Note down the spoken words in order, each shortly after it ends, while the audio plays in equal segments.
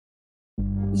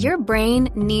Your brain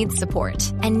needs support,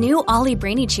 and new Ollie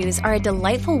Brainy Chews are a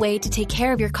delightful way to take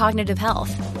care of your cognitive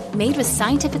health. Made with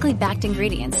scientifically backed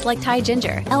ingredients like Thai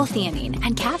ginger, L-theanine,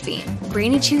 and caffeine,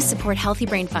 Brainy Chews support healthy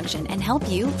brain function and help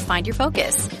you find your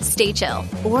focus, stay chill,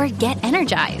 or get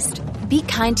energized. Be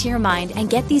kind to your mind and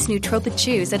get these nootropic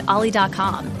chews at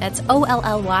ollie.com. That's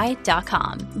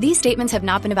OLLY.com. These statements have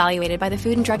not been evaluated by the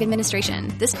Food and Drug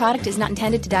Administration. This product is not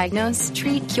intended to diagnose,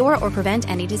 treat, cure, or prevent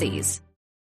any disease.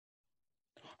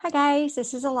 Hi guys,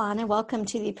 this is Alana. Welcome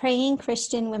to the Praying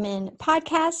Christian Women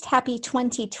podcast. Happy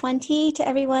 2020 to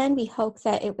everyone. We hope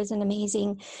that it was an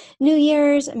amazing New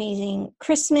Year's, amazing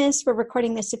Christmas. We're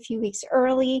recording this a few weeks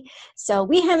early, so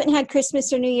we haven't had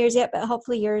Christmas or New Year's yet, but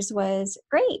hopefully yours was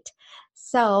great.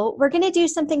 So we're going to do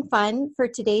something fun for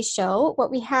today's show. What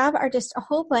we have are just a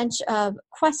whole bunch of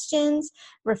questions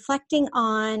reflecting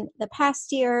on the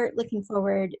past year, looking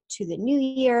forward to the new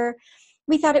year.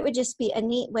 We thought it would just be a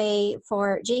neat way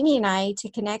for Jamie and I to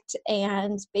connect,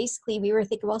 and basically we were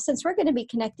thinking, well, since we're going to be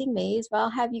connecting, may as well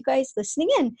have you guys listening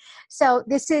in. So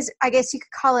this is, I guess you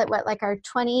could call it like our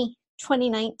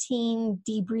 2019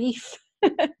 debrief.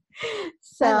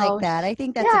 So, I like that. I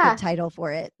think that's a good title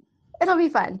for it. It'll be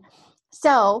fun.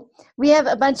 So we have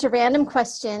a bunch of random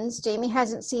questions. Jamie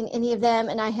hasn't seen any of them,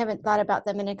 and I haven't thought about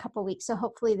them in a couple weeks. So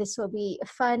hopefully this will be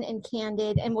fun and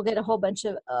candid, and we'll get a whole bunch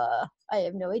of, I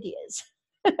have no ideas.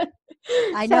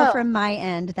 I know from my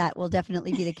end that will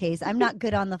definitely be the case. I'm not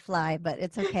good on the fly, but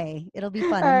it's okay. It'll be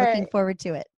fun. I'm looking forward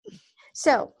to it.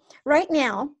 So right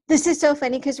now, this is so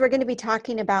funny because we're going to be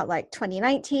talking about like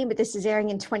 2019, but this is airing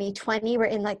in 2020. We're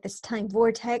in like this time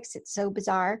vortex. It's so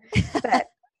bizarre. But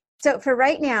so for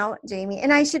right now, Jamie,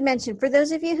 and I should mention for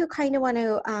those of you who kind of want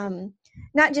to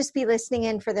not just be listening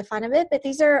in for the fun of it, but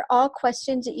these are all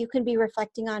questions that you can be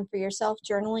reflecting on for yourself,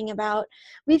 journaling about.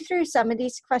 We threw some of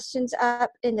these questions up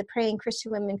in the Praying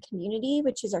Christian Women community,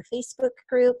 which is our Facebook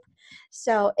group.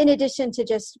 So in addition to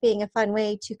just being a fun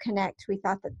way to connect, we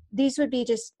thought that these would be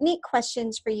just neat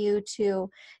questions for you to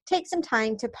take some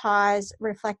time to pause,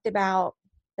 reflect about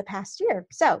the past year.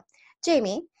 So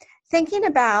Jamie, thinking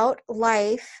about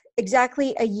life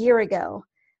exactly a year ago,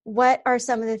 what are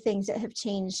some of the things that have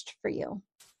changed for you?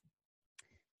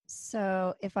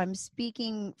 So if I'm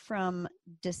speaking from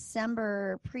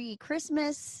December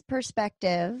pre-Christmas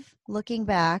perspective, looking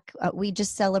back, we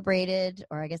just celebrated,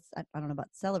 or I guess I don't know about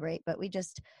celebrate, but we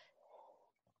just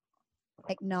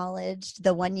acknowledged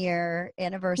the 1-year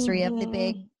anniversary of the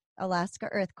big Alaska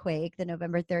earthquake, the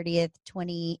November 30th,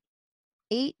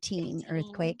 2018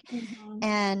 earthquake.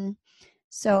 And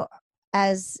so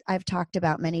as I've talked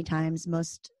about many times,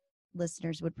 most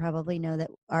listeners would probably know that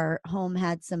our home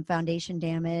had some foundation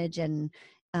damage, and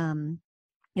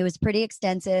it was pretty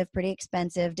extensive, pretty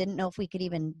expensive. Didn't know if we could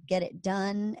even get it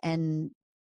done and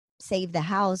save the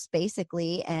house,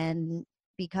 basically. And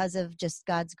because of just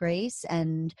God's grace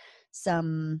and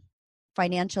some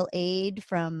financial aid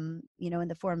from, in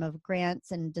the form of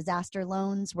grants and disaster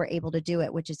loans, we're able to do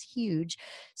it, which is huge.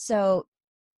 So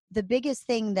the biggest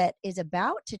thing that is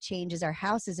about to change is our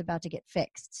house is about to get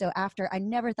fixed. So I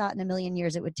never thought in a million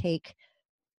years it would take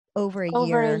over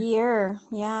a year.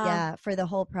 Yeah, for the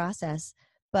whole process.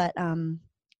 But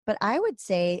I would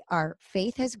say our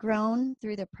faith has grown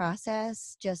through the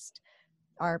process. Just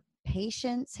our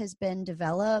patience has been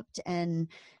developed, and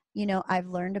I've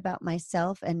learned about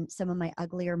myself and some of my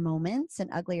uglier moments and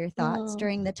uglier thoughts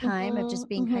during the time of just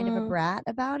being kind of a brat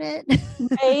about it.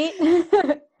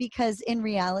 Right. Because in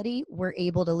reality, we're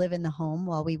able to live in the home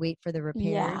while we wait for the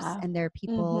repairs. Yeah. And there are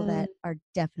people that are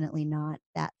definitely not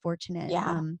that fortunate.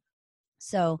 Yeah.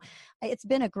 So it's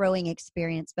been a growing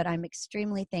experience, but I'm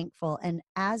extremely thankful. And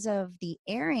as of the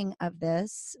airing of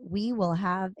this, we will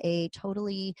have a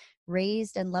totally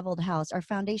raised and leveled house. Our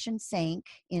foundation sank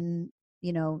in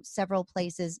several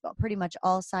places, pretty much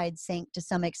all sides sank to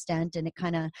some extent, and it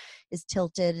kind of is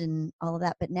tilted and all of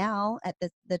that. But now at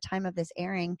the time of this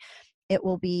airing, it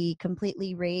will be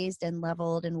completely raised and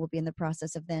leveled, and we'll be in the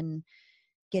process of then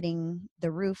getting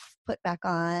the roof put back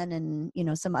on and,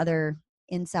 some other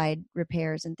inside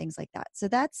repairs and things like that. So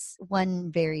that's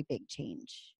one very big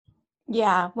change.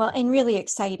 Yeah. Well, and really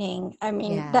exciting. I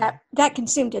mean, that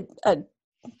consumed a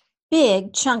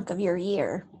big chunk of your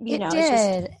year. It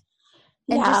did.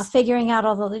 Figuring out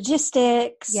all the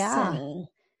logistics. Yeah.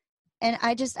 And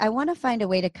I want to find a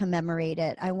way to commemorate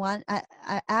it.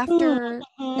 After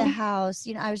the house,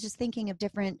 I was just thinking of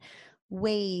different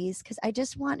ways, because I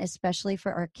just want, especially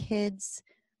for our kids,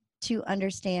 to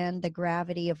understand the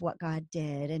gravity of what God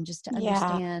did, and just to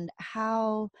understand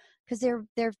how because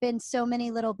there've been so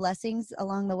many little blessings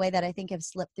along the way that I think have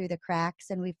slipped through the cracks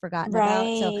and we've forgotten about.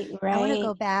 So I want to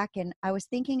go back, and I was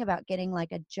thinking about getting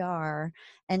like a jar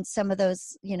and some of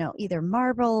those, either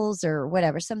marbles or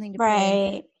whatever, something to put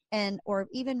in, and or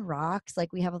even rocks.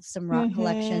 Like we have some rock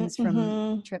collections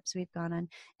from trips we've gone on,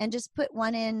 and just put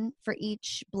one in for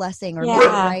each blessing, or maybe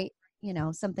write,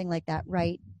 something like that.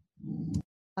 Write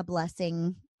a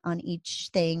blessing on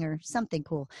each thing or something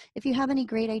cool. If you have any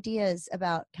great ideas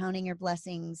about counting your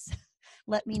blessings,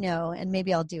 let me know and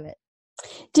maybe I'll do it.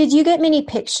 Did you get many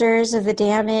pictures of the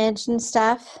damage and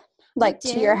stuff? Like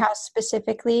to your house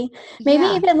specifically? Maybe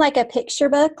even like a picture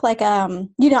book, like I'm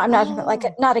not like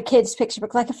not a kid's picture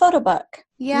book, like a photo book.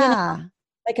 Yeah.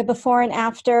 Like a before and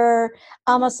after,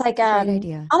 almost like great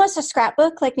idea. Almost a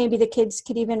scrapbook, like maybe the kids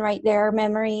could even write their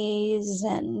memories,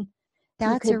 and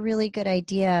that's a really good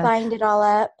idea. Bind it all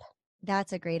up.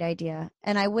 That's a great idea.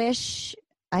 And I wish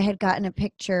I had gotten a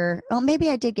picture. Well,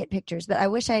 maybe I did get pictures, but I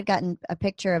wish I had gotten a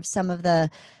picture of some of the,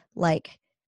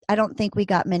 I don't think we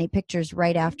got many pictures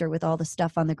right after with all the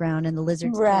stuff on the ground and the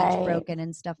lizard's cage broken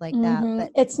and stuff like that.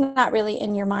 But it's not really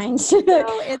in your mind. No,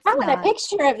 it's I want a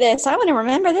picture of this. I want to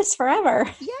remember this forever.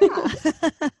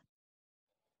 Yeah.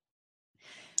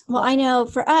 Well, I know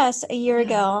for us a year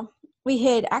ago, we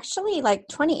had actually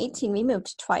 2018, we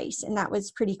moved twice, and that was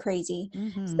pretty crazy.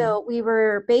 So we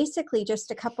were basically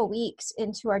just a couple weeks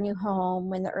into our new home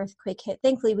when the earthquake hit.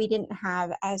 Thankfully, we didn't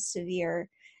have as severe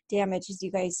damage as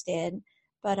you guys did.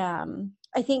 But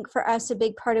I think for us, a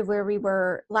big part of where we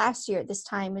were last year at this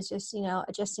time was just,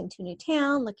 adjusting to a new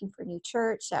town, looking for a new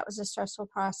church. That was a stressful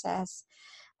process.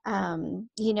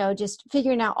 Just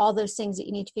figuring out all those things that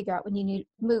you need to figure out when you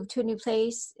move to a new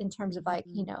place in terms of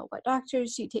what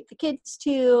doctors you take the kids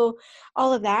to,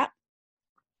 all of that.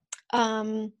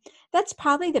 That's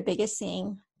probably the biggest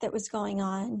thing that was going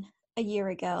on a year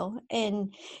ago.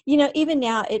 And, even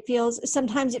now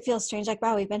sometimes it feels strange. Like,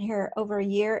 wow, we've been here over a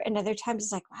year. And other times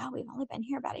it's like, wow, we've only been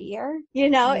here about a year.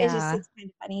 It's kind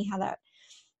of funny how that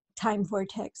time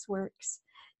vortex works.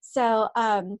 So,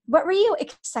 what were you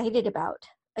excited about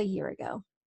a year ago?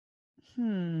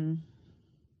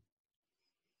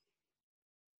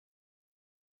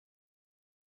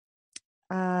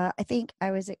 I think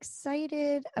I was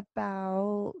excited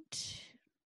about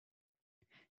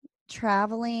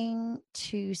traveling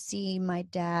to see my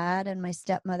dad and my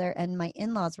stepmother, and my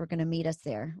in-laws were going to meet us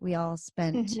there. We all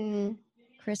spent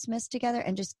Christmas together,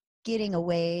 and just getting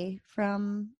away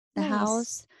from the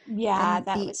house. Yeah,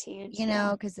 that was huge.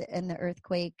 Because and the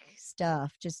earthquake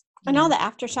stuff, just and all the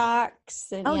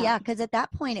aftershocks. And, because at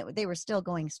that point they were still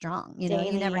going strong. Daily,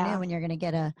 you never knew when you're going to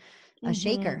get a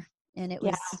shaker, and it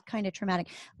was kind of traumatic.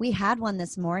 We had one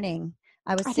this morning.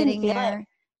 I was sitting there.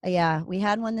 Yeah, we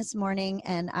had one this morning,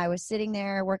 and I was sitting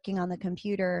there working on the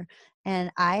computer,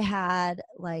 and I had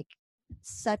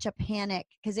such a panic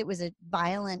because it was a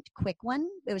violent, quick one.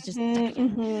 It was just,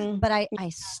 but I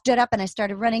stood up and I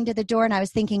started running to the door, and I was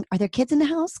thinking, are there kids in the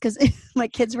house? Because my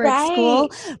kids were at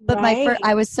school, but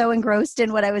I was so engrossed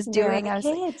in what I was doing. I was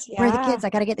where are the kids?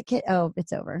 I got to get the kid. Oh,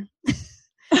 it's over.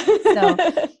 So,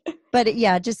 but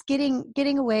just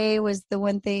getting away was the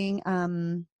one thing.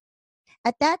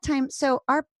 At that time, so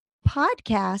our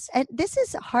podcast, and this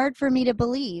is hard for me to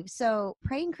believe. So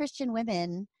Praying Christian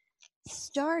Women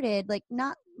started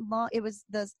not long. It was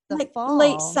the fall,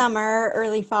 late summer,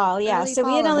 early fall. Yeah. So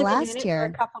we had only been doing it year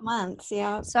for a couple months.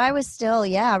 Yeah. So I was still,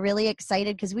 really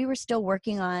excited because we were still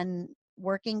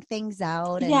working things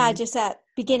out. And just that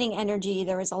beginning energy.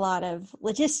 There was a lot of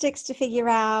logistics to figure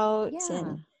out.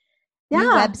 And new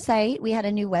website. We had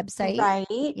a new website. Right.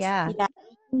 Yeah.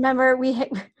 Remember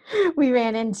we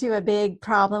ran into a big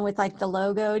problem with the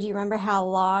logo. Do you remember how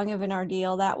long of an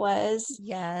ordeal that was?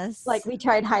 Yes. We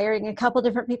tried hiring a couple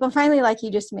different people. Finally, you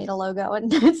just made a logo,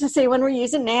 and it's the same one we're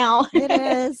using now. It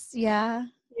is. Yeah.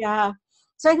 Yeah.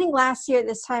 So I think last year at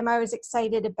this time I was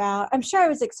excited about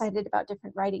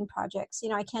different writing projects.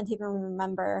 I can't even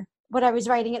remember what I was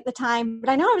writing at the time, but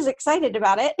I know I was excited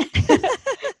about it.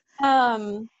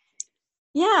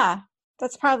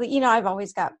 That's probably, I've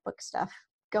always got book stuff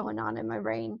going on in my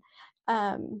brain.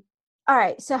 All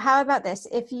right. So how about this?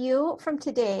 If you from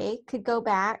today could go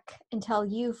back and tell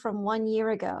you from 1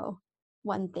 year ago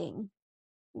one thing,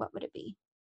 what would it be?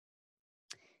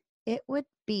 It would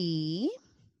be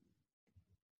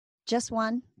just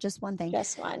one thing.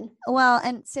 Just one. Well,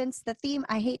 and since the theme,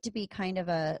 I hate to be kind of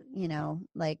a,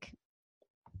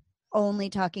 only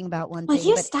talking about one thing. Will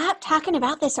you stop talking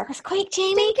about this earthquake,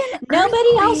 Jamie?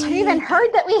 Nobody else even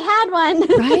heard that we had one.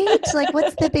 Right?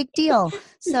 What's the big deal?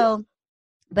 So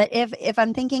But if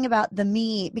I'm thinking about the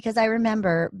me, because I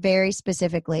remember very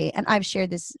specifically, and I've shared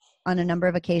this on a number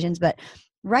of occasions, but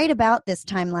right about this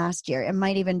time last year, it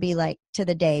might even be like to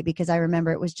the day, because I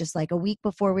remember it was just like a week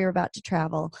before we were about to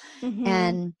travel. Mm-hmm.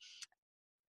 And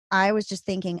I was just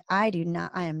thinking, I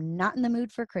am not in the mood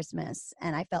for Christmas.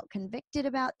 And I felt convicted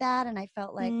about that. And I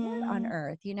felt like, what on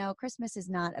earth? You know, Christmas is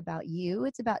not about you.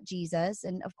 It's about Jesus.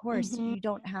 And of course, Mm-hmm. you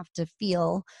don't have to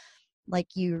feel like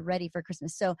you're ready for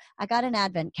Christmas. So I got an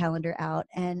advent calendar out,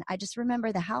 and I just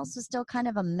remember the house was still kind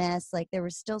of a mess. Like there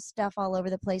was still stuff all over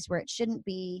the place where it shouldn't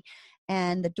be.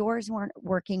 And the doors weren't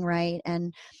working right.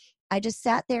 And I just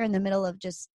sat there in the middle of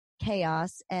just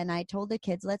chaos, and I told the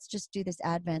kids, let's just do this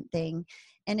Advent thing.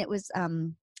 And it was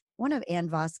one of Ann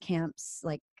Voskamp's,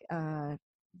 like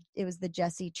it was the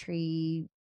Jesse Tree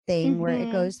thing, where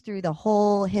it goes through the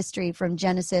whole history from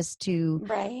Genesis to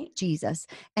Jesus.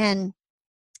 And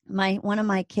one of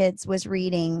my kids was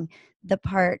reading the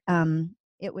part,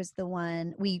 it was the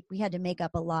one we had to make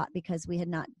up a lot because we had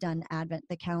not done Advent,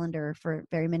 the calendar, for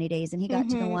very many days. And he got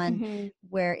to the one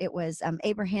where it was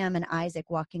Abraham and Isaac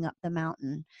walking up the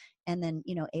mountain. And then,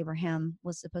 you know, Abraham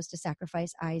was supposed to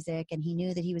sacrifice Isaac, and he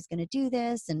knew that he was going to do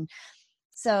this. And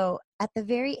so at the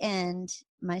very end,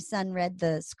 my son read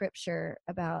the scripture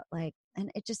about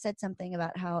and it just said something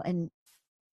about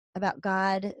about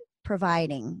God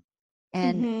providing.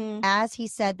 And as he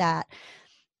said that,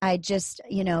 I just,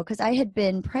 you know, because I had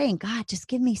been praying, God, just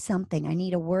give me something. I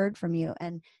need a word from you.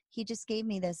 And he just gave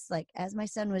me this, like, as my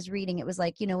son was reading, it was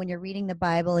like, you know, when you're reading the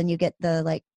Bible and you get the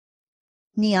like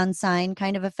neon sign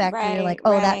kind of effect where you're like,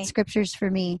 oh, that scripture's for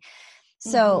me.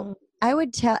 So I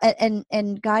would tell,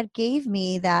 and God gave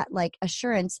me that like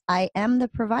assurance. I am the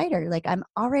provider. Like I'm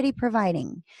already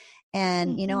providing.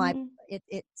 And, you know,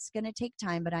 it's going to take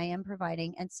time, but I am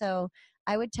providing. And so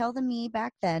I would tell the me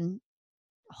back then,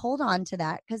 hold on to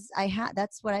that, because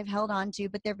that's what I've held on to.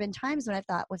 But there have been times when I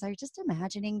thought, was I just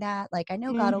imagining that? Like, I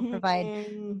know God will provide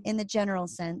in the general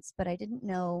sense, but I didn't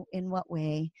know in what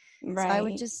way. So I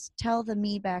would just tell the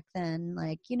me back then,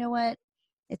 like, you know what?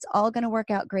 It's all going to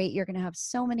work out great. You're going to have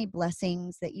so many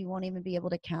blessings that you won't even be able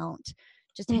to count.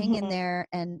 Just hang in there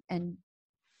and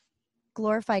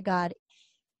glorify God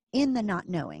in the not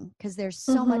knowing, because there's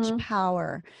so much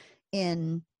power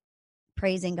in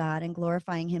praising God and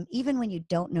glorifying him, even when you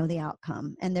don't know the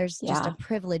outcome. And there's just a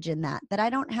privilege in that I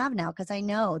don't have now, because I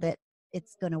know that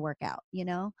it's going to work out, you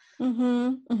know?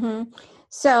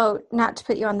 So not to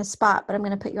put you on the spot, but I'm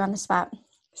going to put you on the spot.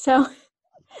 So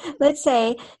let's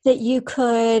say that you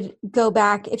could go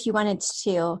back if you wanted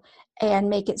to and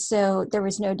make it so there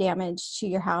was no damage to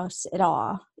your house at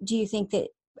all. Do you think that,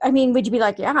 I mean, would you be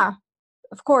like, yeah,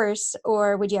 of course,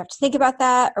 or would you have to think about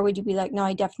that? Or would you be like, no,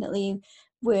 I definitely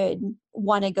would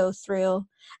want to go through?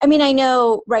 I mean, I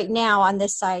know right now on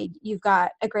this side, you've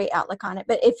got a great outlook on it,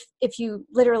 but if you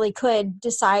literally could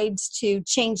decide to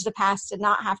change the past and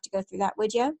not have to go through that,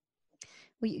 would you?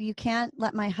 Well, you can't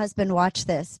let my husband watch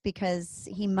this, because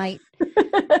he might,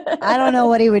 I don't know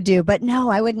what he would do, but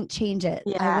no, I wouldn't change it.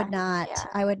 I would not.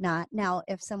 I would not. Now,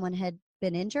 if someone had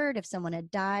been injured, if someone had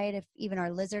died, if even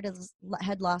our lizard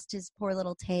had lost his poor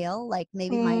little tail, like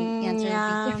maybe my answer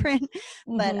would be different.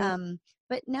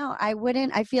 But no, I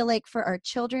wouldn't. I feel like for our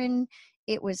children,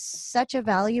 it was such a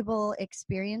valuable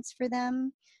experience for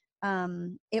them.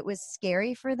 It was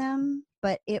scary for them,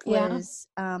 but it was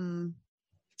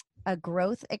a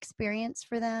growth experience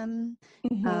for them.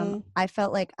 I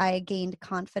felt like I gained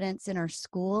confidence in our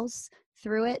schools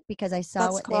through it, because I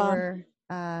saw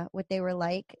what they were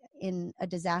like in a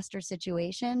disaster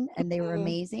situation, and they were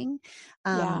amazing.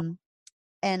 And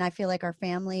I feel like our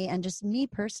family, and just me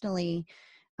personally,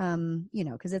 you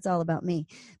know, because it's all about me,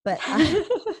 but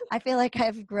I feel like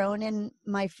I've grown in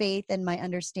my faith and my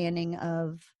understanding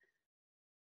of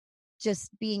just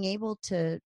being able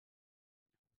to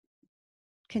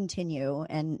continue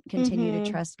to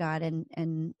trust God,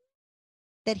 and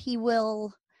that he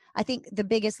will. I think the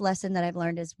biggest lesson that I've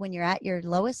learned is when you're at your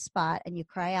lowest spot and you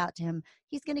cry out to him,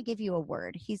 he's going to give you a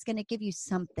word. He's going to give you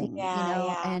something, you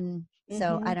know? And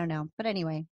so I don't know, but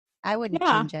anyway, I wouldn't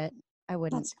change it. I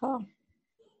wouldn't. That's cool.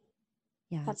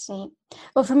 Yeah. That's neat.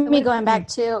 Well, for me, going back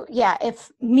to, if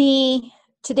me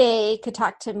today could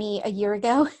talk to me a year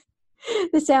ago,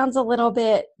 this sounds a little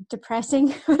bit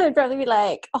depressing, but I'd probably be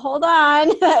like, hold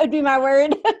on, that would be my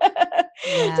word.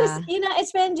 Just, you know,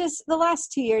 it's been just the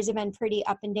last 2 years have been pretty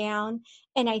up and down.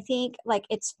 And I think like,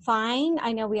 it's fine.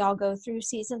 I know we all go through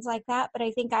seasons like that, but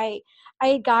I think I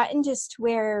had gotten just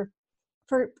where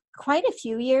quite a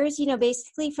few years,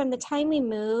 basically from the time we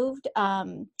moved,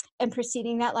 and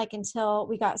preceding that, like until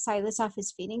we got Silas off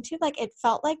his feeding tube, like it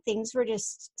felt like things were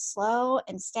just slow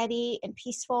and steady and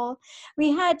peaceful.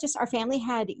 Our family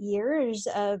had years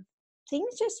of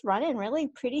things just running really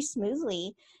pretty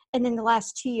smoothly. And then the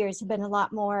last 2 years have been a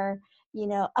lot more,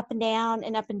 up and down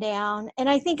and up and down. And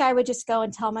I think I would just go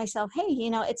and tell myself, hey,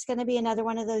 it's going to be another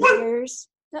one of those years.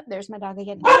 Oh, there's my dog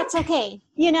again. That's okay,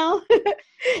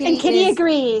 and Kitty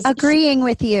agrees. Agreeing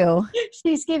with you.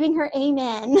 She's giving her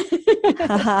amen.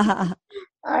 All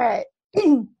right.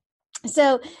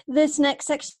 So this next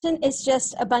section is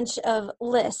just a bunch of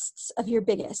lists of your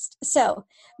biggest. So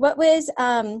what was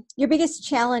your biggest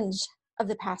challenge of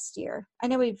the past year? I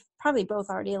know we've probably both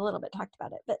already a little bit talked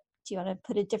about it, but do you want to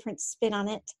put a different spin on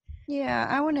it? Yeah,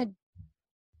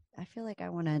 I feel like I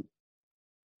want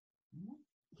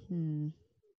to.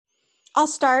 I'll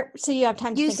start so you have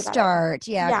time to think about it. You start,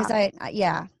 yeah,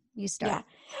 because you start. Yeah.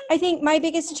 I think my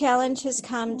biggest challenge has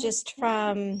come just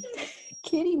from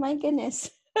Kitty, my goodness.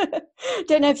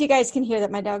 Don't know if you guys can hear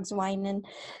that my dog's whining.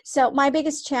 So my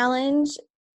biggest challenge,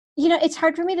 it's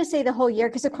hard for me to say the whole year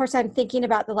because of course I'm thinking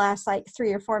about the last like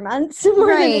 3 or 4 months.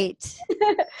 Right.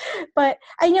 But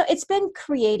I know it's been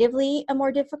creatively a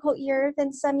more difficult year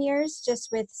than some years,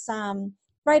 just with some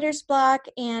writer's block.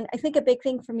 And I think a big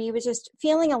thing for me was just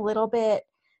feeling a little bit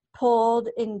pulled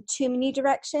in too many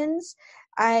directions.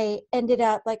 I ended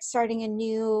up like starting a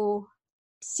new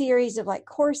series of like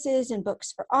courses and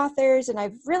books for authors, and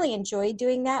I've really enjoyed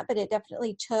doing that, but it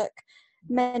definitely took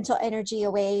mental energy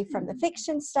away from the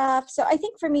fiction stuff. So I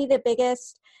think for me the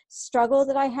biggest struggle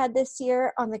that I had this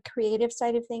year on the creative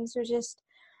side of things was just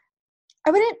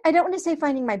I don't want to say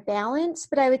finding my balance,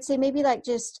 but I would say maybe like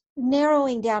just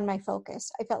narrowing down my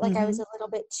focus. I felt like I was a little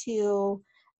bit too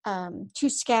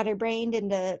scatterbrained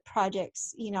into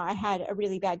projects. I had a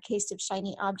really bad case of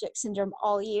shiny object syndrome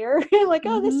all year. Like,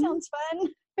 oh, this sounds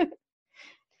fun.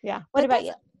 Yeah. What about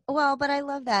you? Well, but I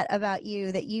love that about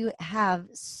you, that you have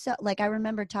I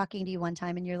remember talking to you one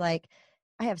time and you're like,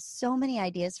 I have so many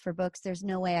ideas for books. There's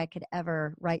no way I could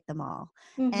ever write them all.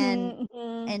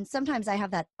 And sometimes I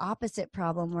have that opposite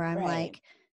problem where I'm like,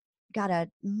 gotta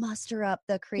muster up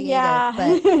the creative. Yeah.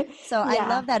 But so I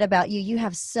love that about you. You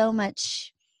have so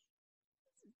much.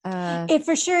 It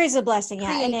for sure is a blessing.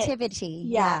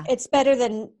 Creativity. And it's better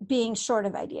than being short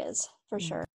of ideas for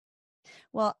sure.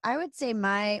 Well, I would say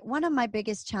one of my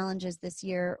biggest challenges this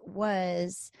year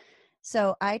was,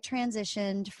 so I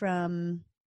transitioned from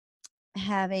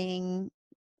having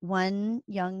one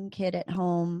young kid at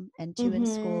home and 2 in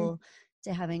school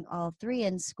to having all 3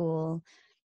 in school.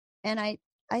 And I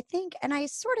think, and I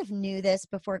sort of knew this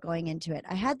before going into it,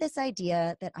 I had this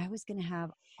idea that I was going to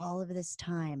have all of this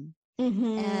time.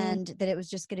 And that it was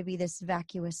just going to be this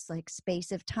vacuous like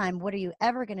space of time. What are you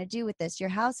ever going to do with this? Your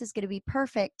house is going to be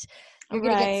perfect. You're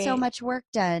going to get so much work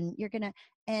done.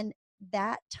 And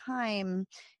that time,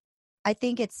 I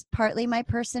think it's partly my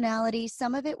personality.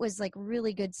 Some of it was like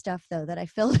really good stuff though, that I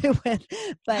filled it with,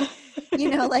 but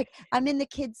like I'm in the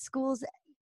kids' schools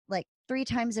like 3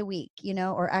 times a week,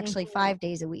 or actually 5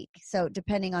 days a week. So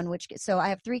depending on so I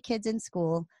have 3 kids in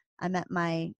school. I'm at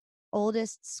my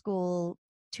oldest school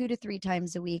 2 to 3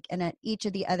 times a week, and at each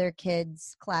of the other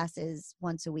kids' classes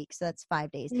once a week. So that's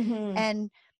 5 days. And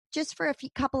just for a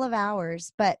couple of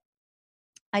hours. But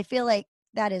I feel like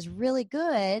that is really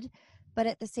good. But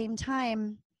at the same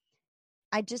time,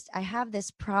 I have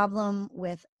this problem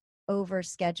with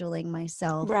overscheduling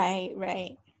myself.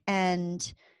 Right.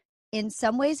 And in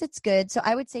some ways it's good. So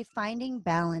I would say finding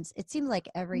balance. It seems like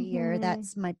every year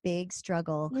that's my big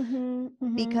struggle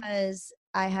because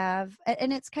I have,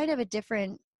 and it's kind of a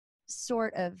different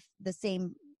sort of the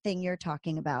same thing you're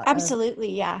talking about.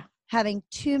 Absolutely. Yeah. Having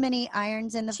too many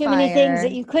irons in the fire. Too many things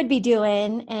that you could be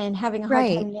doing and having a hard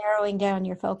time narrowing down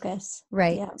your focus.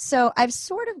 Right. Yeah. So I've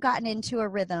sort of gotten into a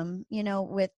rhythm,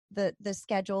 with the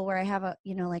schedule where I have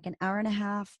like an hour and a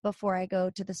half before I go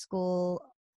to the school.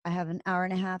 I have an hour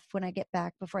and a half when I get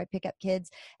back before I pick up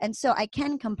kids. And so I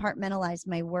can compartmentalize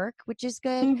my work, which is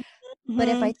good. But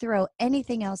if I throw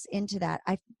anything else into that,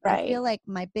 I feel like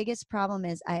my biggest problem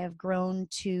is I have grown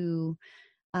to,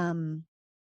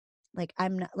 like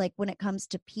I'm not, like when it comes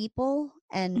to people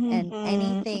and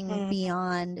anything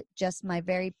beyond just my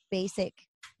very basic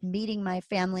meeting my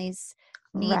family's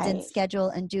needs and schedule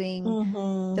and doing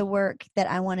the work that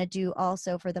I want to do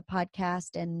also for the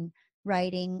podcast and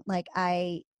writing, like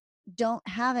I don't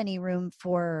have any room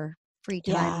for free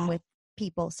time with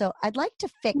people. So I'd like to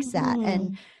fix that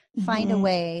and find a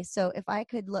way. So if I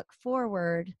could look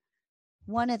forward,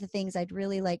 one of the things I'd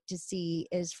really like to see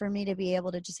is for me to be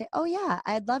able to just say, oh yeah,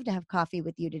 I'd love to have coffee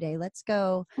with you today. Let's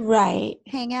go Right.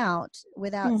 hang out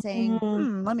without saying,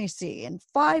 Mhm. let me see. In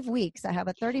 5 weeks, I have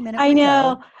a 30-minute I window.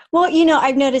 know. Well,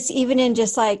 I've noticed even in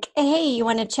just like, hey, you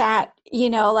want to chat,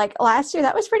 like last year,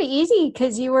 that was pretty easy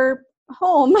because you were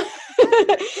home.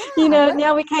 Yeah,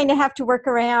 Now we kind of have to work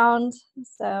around.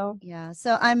 So yeah.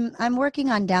 So I'm working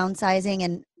on downsizing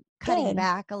and cutting good.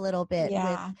 back a little bit with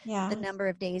Yeah. Yeah. the number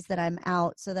of days that I'm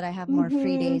out so that I have more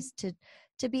free Hmm. days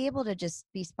to be able to just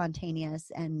be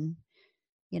spontaneous and,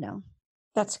 you know.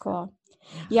 That's cool.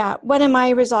 Yeah. Yeah. One of my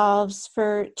resolves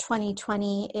for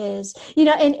 2020 is,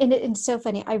 and it's so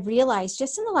funny. I realized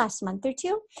just in the last month or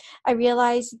two, I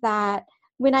realized that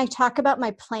when I talk about my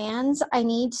plans, I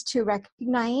need to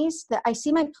recognize that I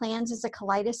see my plans as a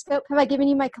kaleidoscope. Have I given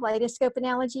you my kaleidoscope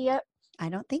analogy yet? I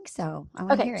don't think so. I want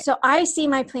to Okay. hear it. So I see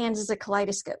my plans as a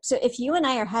kaleidoscope. So if you and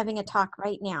I are having a talk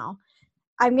right now,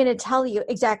 I'm going to tell you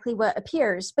exactly what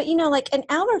appears. But, like an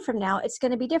hour from now, it's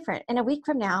going to be different. And a week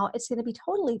from now, it's going to be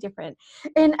totally different.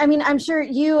 And I mean, I'm sure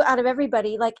you, out of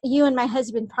everybody, like you and my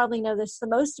husband probably know this the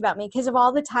most about me because of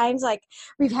all the times like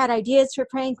we've had ideas for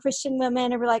praying Christian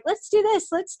women and we're like, let's do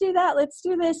this, let's do that, let's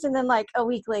do this. And then like a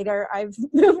week later, I've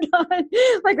moved on.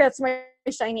 Like that's my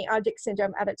shiny object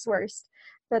syndrome at its worst.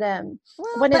 But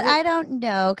Well, but I don't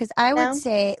know, because I would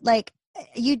say like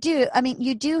you do. I mean,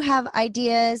 you do have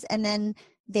ideas and then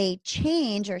they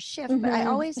change or shift, but I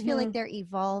always feel like they're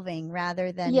evolving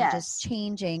rather than just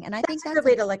changing. And I think a that's good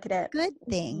way to look at it. Good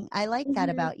thing. I like that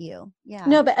about you. Yeah.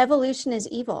 No, but evolution is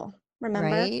evil. Remember?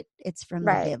 Right? It's from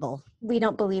the devil. We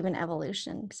don't believe in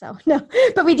evolution. So no,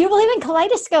 but we do believe in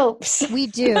kaleidoscopes. We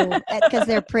do, because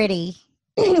they're pretty.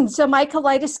 So my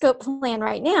kaleidoscope plan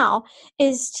right now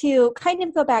is to kind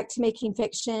of go back to making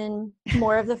fiction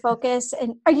more of the focus.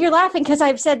 And you're laughing because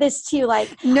I've said this to you, like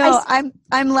no,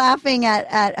 I'm laughing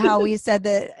at how we said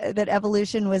that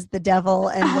evolution was the devil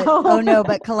and that, oh no,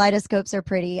 but kaleidoscopes are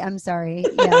pretty. I'm sorry.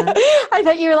 Yeah. I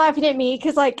thought you were laughing at me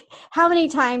because like how many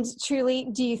times truly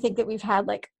do you think that we've had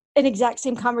like an exact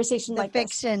same conversation like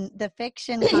fiction, the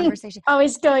fiction conversation?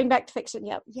 Always going back to fiction.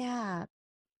 Yep. Yeah.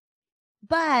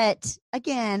 But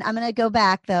again, I'm going to go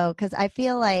back though, because I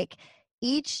feel like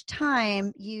each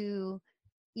time you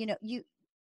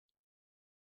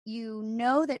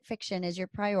know that fiction is your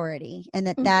priority and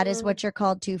that is what you're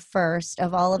called to first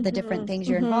of all of the different things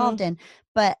you're involved in.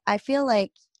 But I feel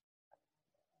like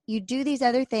you do these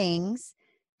other things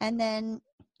and then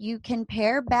you can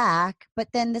pare back, but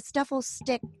then the stuff will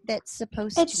stick that's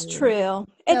supposed to. It's true.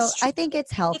 So I think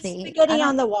it's healthy. It's spaghetti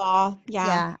on the wall. Yeah.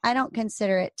 Yeah. I don't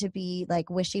consider it to be like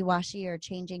wishy-washy or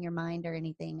changing your mind or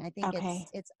anything. I think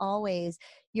it's always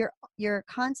you're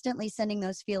constantly sending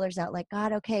those feelers out like,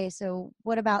 God, okay, so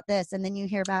what about this? And then you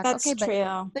hear back, that's okay,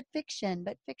 true. but fiction.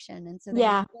 And so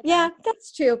yeah,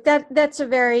 that's true. That's a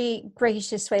very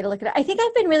gracious way to look at it. I think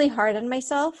I've been really hard on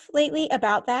myself lately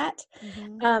about that.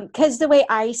 Because the way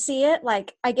I see it,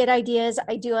 like I get ideas,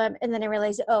 I do them, and then I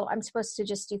realize, oh, I'm supposed to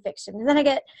just do fiction. And then I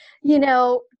get,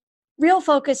 real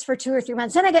focus for 2 or 3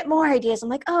 months. Then I get more ideas. I'm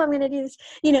like, oh, I'm going to do this.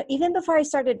 Even before I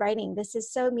started writing, this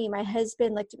is so me. My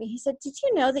husband looked at me. He said, did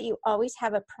you know that you always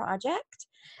have a project?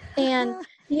 And,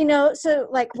 so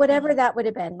like whatever that would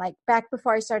have been, like back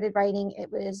before I started writing,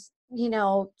 it was,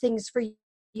 things for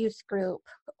youth group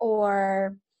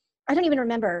or I don't even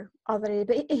remember all that I did,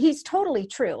 but he's totally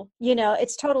true.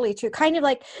 It's totally true. Kind of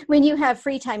like when you have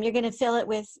free time, you're going to fill it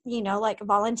with, like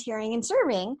volunteering and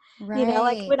serving, right.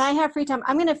 Like when I have free time,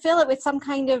 I'm going to fill it with some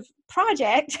kind of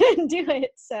project and do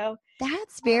it. So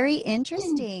that's very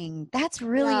interesting. That's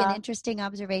really an interesting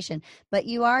observation, but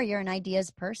you're an ideas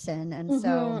person. And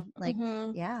so like,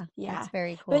 yeah, that's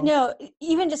very cool. But no,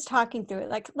 even just talking through it,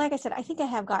 like I said, I think I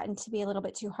have gotten to be a little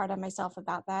bit too hard on myself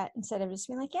about that instead of just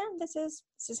being like, yeah, this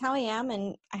is how I am.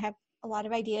 And I have a lot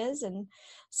of ideas and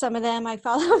some of them I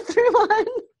follow through on.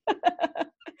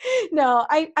 No,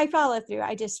 I follow through.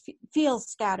 I just feel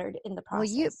scattered in the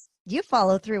process. Well, you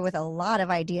follow through with a lot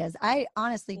of ideas. I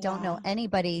honestly don't know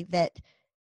anybody that,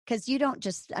 because you don't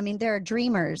just, I mean, there are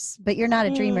dreamers, but you're not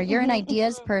a dreamer. You're an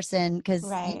ideas person because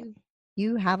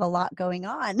you have a lot going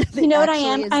on. You know what I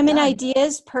am? I'm an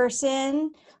ideas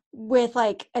person with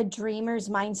like a dreamer's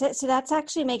mindset. So that's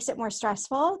actually makes it more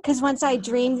stressful because once I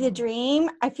dream the dream,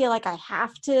 I feel like I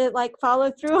have to like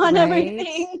follow through on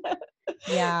everything.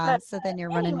 Yeah. So then you're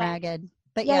running ragged.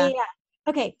 But yeah.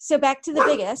 Okay. So back to the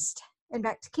biggest and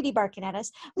back to Kitty barking at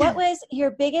us. What was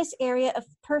your biggest area of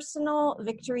personal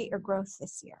victory or growth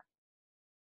this year?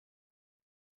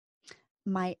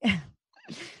 My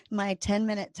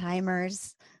 10-minute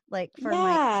timers, like for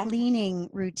my cleaning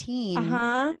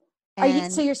routine.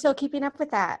 So you're still keeping up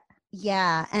with that?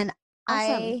 Yeah. And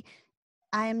Awesome.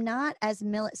 I'm not as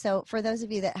so for those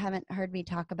of you that haven't heard me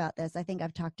talk about this, I think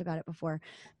I've talked about it before,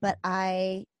 but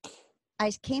I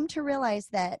came to realize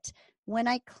that when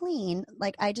I clean,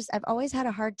 like I've always had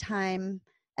a hard time.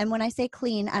 And when I say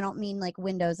clean, I don't mean like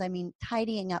windows. I mean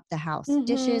tidying up the house,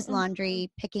 dishes, Mm-hmm,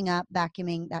 laundry, picking up,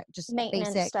 vacuuming, that just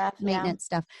maintenance basic stuff. Yeah. maintenance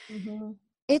stuff. Mm-hmm.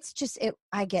 It's just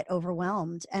I get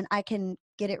overwhelmed, and I can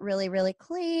get it really, really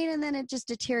clean, and then it just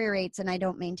deteriorates and I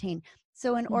don't maintain.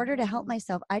 So in order to help Mm-hmm.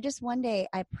 myself, one day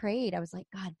I prayed. I was like,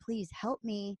 God, please help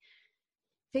me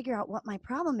figure out what my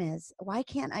problem is. Why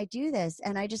can't I do this?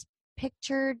 And I just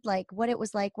pictured like what it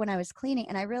was like when I was cleaning,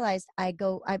 and I realized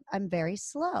I'm very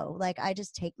slow. Like I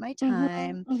just take my Mm-hmm.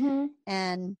 time, Mm-hmm.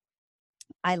 and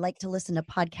I like to listen to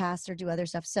podcasts or do other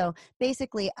stuff. So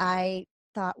basically I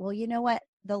thought, well, you know what?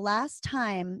 The last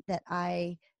time that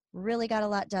I really got a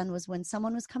lot done was when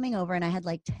someone was coming over and I had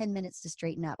like 10 minutes to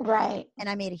straighten up, Right. and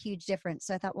I made a huge difference.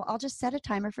 So I thought, well, I'll just set a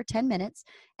timer for 10 minutes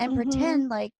and Mm-hmm. pretend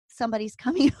like somebody's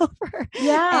coming over. and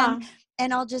Yeah.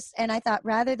 and I thought,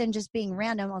 rather than just being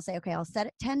random, I'll say, okay, I'll set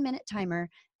a 10-minute timer,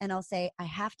 and I'll say, I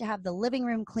have to have the living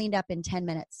room cleaned up in 10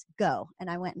 minutes. Go. And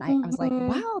I went and I was like, Mm-hmm.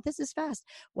 wow, this is fast.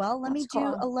 Well, let That's me do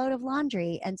cool. a load of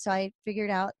laundry. And so I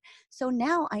figured out. So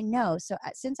now I know. So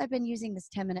since I've been using this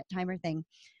 10-minute timer thing,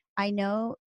 I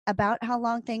know about how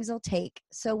long things will take.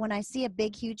 So when I see a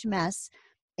big, huge mess,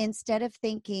 instead of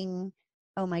thinking,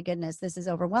 oh my goodness, this is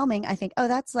overwhelming, I think, oh,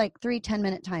 that's like 3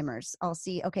 10-minute timers. I'll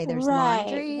see, okay, there's Right.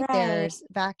 laundry, Right. there's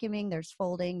vacuuming, there's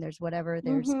folding, there's whatever,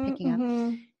 there's Mm-hmm. picking up.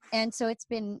 Mm-hmm. And so it's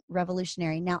been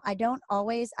revolutionary. Now,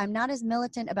 I'm not as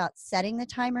militant about setting the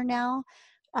timer now,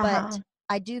 but Uh-huh.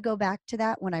 I do go back to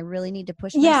that when I really need to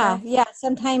push Yeah, myself. yeah.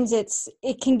 Sometimes it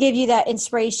can give you that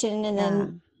inspiration and Yeah.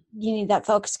 then you need that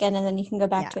focus again and then you can go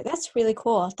back Yeah, to it. That's really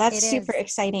cool. That's it super is.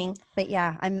 exciting. But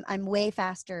yeah, I'm way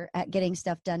faster at getting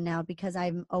stuff done now because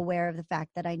I'm aware of the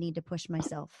fact that I need to push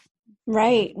myself. Yeah.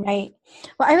 Right, right.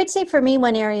 Well, I would say for me,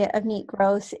 one area of neat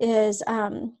growth is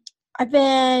I've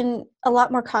been a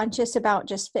lot more conscious about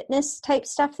just fitness type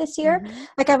stuff this year. Mm-hmm.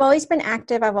 Like I've always been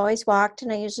active, I've always walked,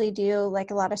 and I usually do like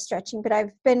a lot of stretching, but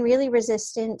I've been really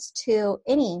resistant to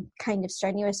any kind of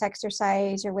strenuous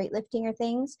exercise or weightlifting or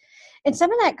things. And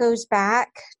some of that goes back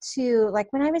to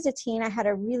like when I was a teen, I had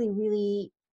a really,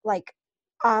 really like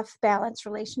off balance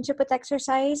relationship with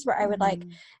exercise where I would like Mm-hmm.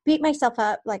 beat myself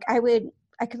up. Like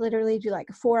I could literally do like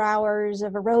 4 hours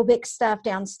of aerobic stuff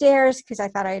downstairs because I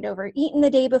thought I had overeaten the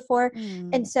day before. Mm.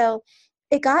 And so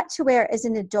it got to where as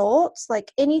an adult,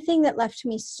 like anything that left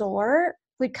me sore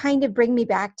would kind of bring me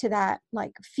back to that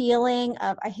like feeling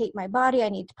of I hate my body. I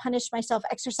need to punish myself.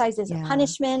 Exercise is a Yeah.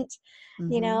 punishment,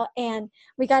 Mm-hmm. and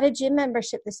we got a gym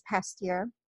membership this past year.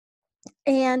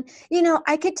 And,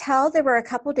 I could tell there were a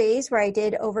couple days where I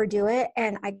did overdo it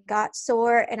and I got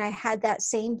sore and I had that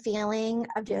same feeling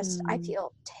of just, I Mm.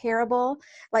 feel terrible.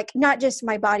 Like not just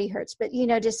my body hurts, but,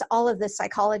 just all of the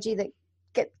psychology that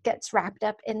gets wrapped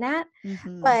up in that.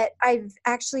 Mm-hmm. But I've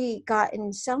actually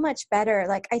gotten so much better.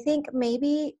 Like I think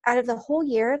maybe out of the whole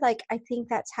year, like I think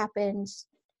that's happened.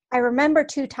 I remember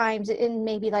 2 times and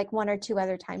maybe like 1 or 2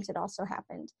 other times it also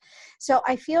happened. So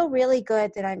I feel really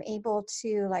good that I'm able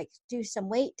to like do some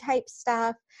weight type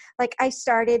stuff. Like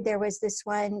there was this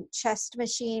one chest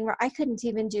machine where I couldn't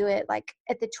even do it like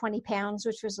at the 20 pounds,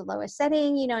 which was the lowest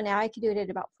setting. Now I can do it at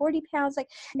about 40 pounds. Like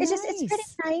it's pretty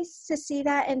Nice. nice to see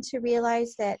that and to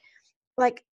realize that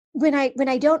like when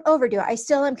I don't overdo it, I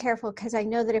still am careful because I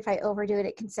know that if I overdo it,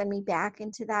 it can send me back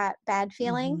into that bad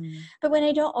feeling. Mm-hmm. But when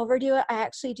I don't overdo it, I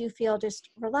actually do feel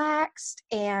just relaxed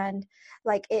and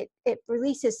like it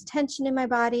releases tension in my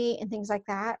body and things like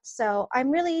that. So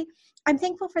I'm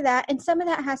thankful for that. And some of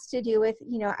that has to do with,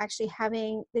 actually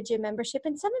having the gym membership.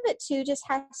 And some of it too just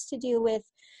has to do with,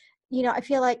 I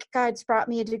feel like God's brought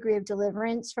me a degree of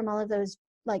deliverance from all of those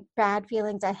like bad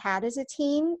feelings I had as a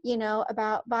teen,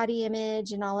 about body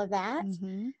image and all of that.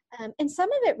 Mm-hmm. And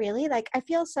some of it really, like, I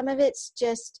feel some of it's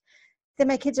just that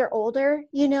my kids are older,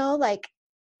 like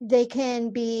they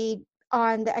can be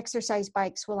on the exercise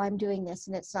bikes while I'm doing this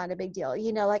and it's not a big deal.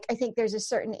 Like I think there's a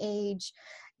certain age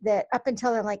that up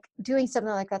until I'm like doing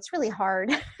something like that's really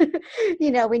hard,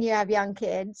 when you have young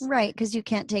kids. Right, because you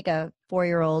can't take a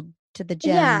 4-year-old to the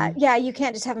Yeah, gym yeah, you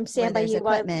can't just have them where stand by there's you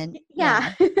while equipment.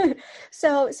 yeah. Yeah.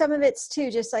 So some of it's too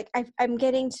just like I'm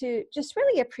getting to just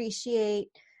really appreciate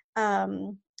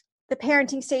um the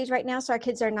parenting stage right now. So our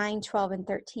kids are 9, 12, and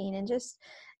 13 and just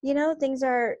things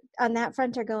are on that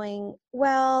front are going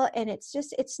well and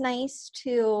it's nice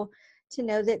to to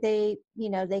know that they,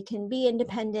 they can be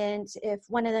independent. If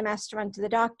one of them has to run to the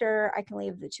doctor, I can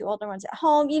leave the two older ones at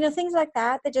home, things like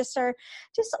that just are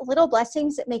just little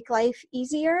blessings that make life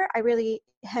easier. I really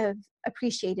have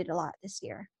appreciated a lot this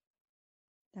year.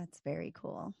 That's very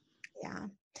cool. Yeah.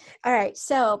 All right.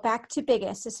 So back to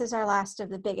biggest. This is our last of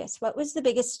the biggest. What was the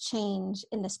biggest change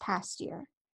in this past year?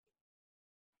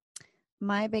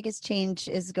 My biggest change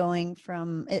is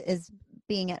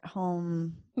being at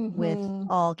home with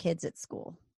Mm-hmm. all kids at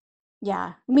school.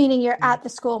 Yeah. Meaning you're at the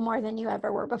school more than you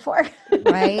ever were before.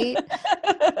 Right.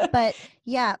 But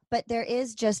there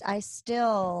is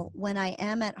when I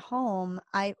am at home,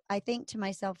 I think to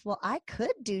myself, well, I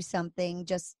could do something,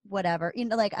 just whatever,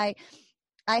 like I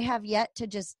have yet to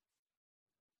just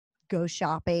go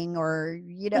shopping or,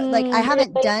 like I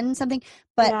haven't done something,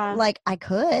 but like I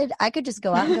could just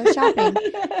go out and go shopping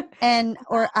and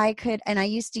I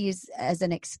used to use as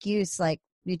an excuse, like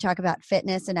you talk about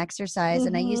fitness and exercise,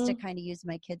 and I used to kind of use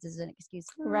my kids as an excuse.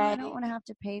 Right. I don't want to have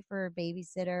to pay for a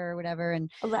babysitter or whatever, and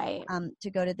right.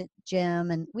 To go to the gym,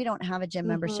 and we don't have a gym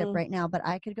membership right now, but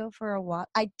I could go for a walk.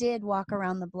 I did walk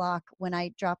around the block when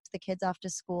I dropped the kids off to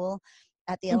school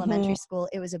at the elementary school.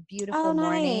 It was a beautiful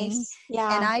morning.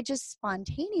 Yeah. And I just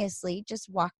spontaneously just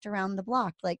walked around the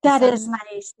block. Like that is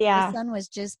nice. Yeah. The sun was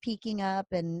just peeking up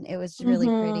and it was really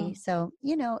pretty. So,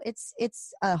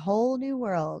 it's a whole new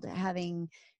world having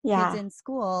kids in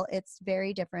school. It's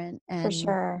very different. And for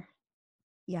sure.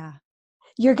 Yeah.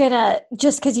 You're gonna,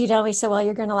 just because you know me so well,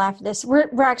 you're gonna laugh at this. We're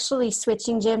actually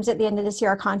switching gyms at the end of this year.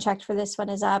 Our contract for this one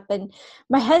is up, and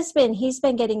my husband, he's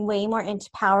been getting way more into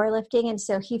powerlifting, and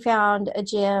so he found a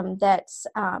gym that's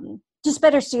just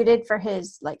better suited for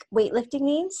his like weightlifting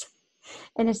needs,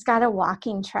 and it's got a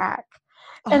walking track.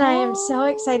 And I am so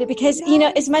excited because,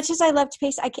 as much as I love to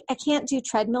pace, I can't do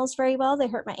treadmills very well. They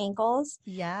hurt my ankles.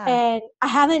 Yeah. And I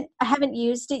haven't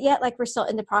used it yet. Like we're still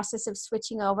in the process of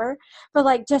switching over. But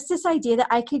like just this idea that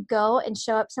I could go and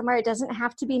show up somewhere. It doesn't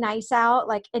have to be nice out,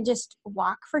 like, and just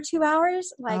walk for 2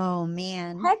 hours. Like, oh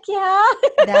man. Heck yeah.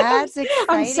 That's exciting.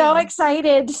 I'm so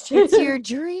excited. It's your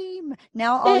dream.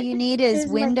 Now all you need is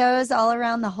windows all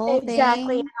around the whole thing.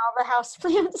 Exactly. And all the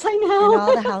houseplants, I know. And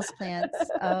all the houseplants.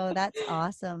 Oh, that's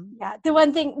awesome. Yeah. The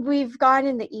one thing, we've gone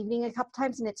in the evening a couple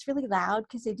times and it's really loud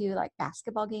because they do like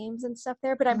basketball games and stuff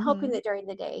there, but I'm hoping that during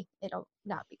the day it'll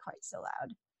not be quite so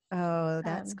loud. Oh,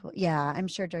 that's cool. Yeah, I'm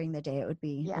sure during the day it would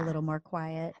be a little more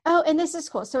quiet. Oh, and this is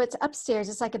cool. So it's upstairs.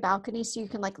 It's like a balcony, so you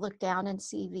can like look down and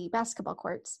see the basketball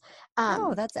courts.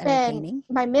 Oh, that's entertaining.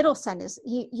 My middle son is,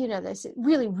 you know this,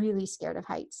 really, really scared of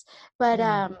heights. But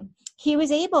he was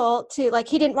able to, like,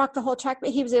 he didn't walk the whole track,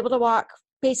 but he was able to walk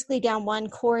basically down one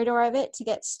corridor of it to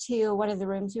get to one of the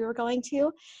rooms we were going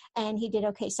to, and he did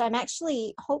okay. So I'm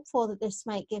actually hopeful that this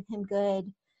might give him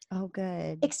good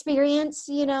experience,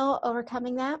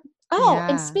 overcoming that.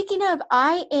 And speaking of,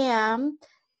 I am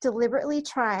deliberately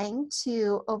trying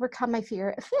to overcome my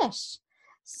fear of fish.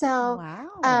 So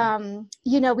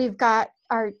we've got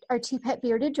our two pet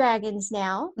bearded dragons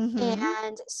now,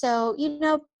 and so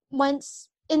once,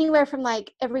 anywhere from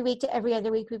like every week to every other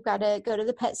week, we've got to go to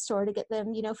the pet store to get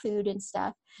them, food and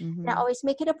stuff. And I always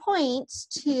make it a point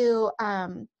to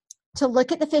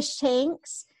look at the fish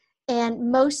tanks.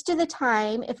 And most of the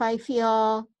time, if I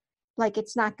feel like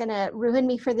it's not going to ruin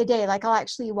me for the day, like I'll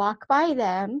actually walk by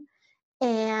them,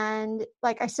 and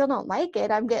like I still don't like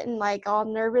it. I'm getting like all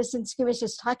nervous and squeamish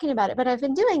just talking about it, but I've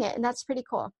been doing it, and that's pretty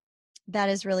cool. That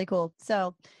is really cool.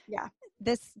 So yeah.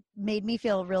 This made me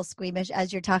feel real squeamish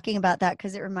as you're talking about that,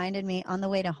 because it reminded me, on the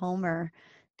way to Homer,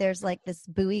 there's like this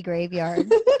buoy graveyard.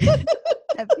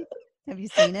 Have you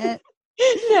seen it?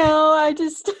 No, I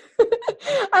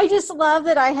just love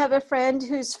that I have a friend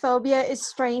whose phobia is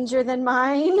stranger than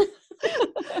mine.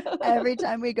 Every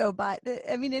time we go by,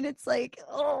 and it's like,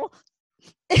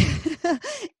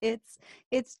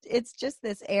 it's just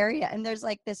this area, and there's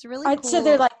like this really cool, so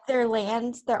they're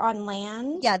on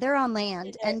land. Yeah, they're on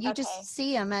land, and you just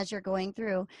see them as you're going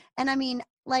through. And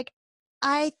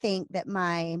I think that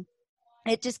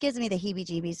it just gives me the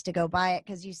heebie-jeebies to go by it,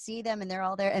 because you see them and they're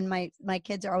all there, and my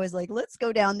kids are always like, let's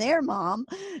go down there, Mom,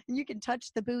 and you can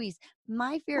touch the buoys.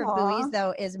 My fear of buoys,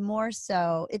 though, is more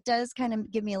so, it does kind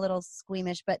of give me a little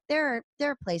squeamish, but there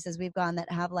are places we've gone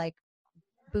that have like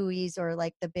buoys, or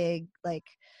like the big like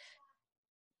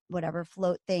whatever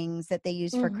float things that they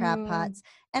use for crab pots,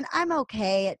 and I'm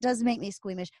okay. It does make me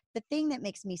squeamish. The thing that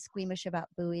makes me squeamish about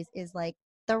buoys is like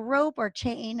the rope or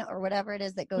chain or whatever it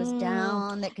is that goes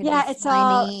down, that could be it's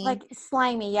slimy. all like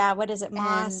slimy. Yeah, what is it,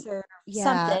 moss or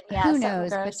something? Yeah, who knows?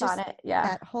 But just on it.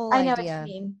 Yeah, that whole I know idea. what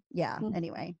you mean. Yeah.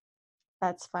 Anyway,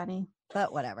 that's funny.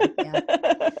 But whatever.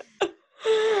 Yeah.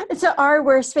 So our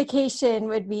worst vacation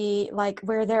would be like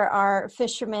where there are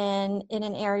fishermen in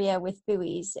an area with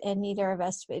buoys, and neither of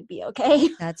us would be okay.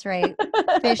 That's right.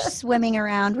 Fish swimming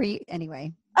around where you,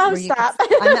 anyway. Oh, where you stop.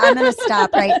 I'm going to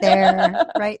stop right there.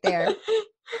 Right there.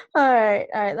 All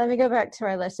right. Let me go back to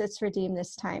our list. Let's redeem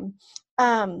this time.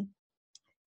 All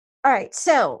right.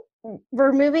 So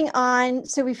we're moving on.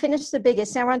 So we finished the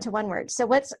biggest. Now we're on to one word. So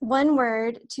what's one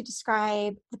word to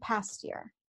describe the past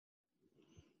year?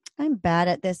 I'm bad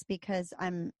at this because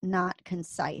I'm not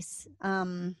concise.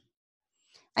 I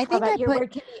think your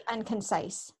word can be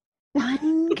unconcise.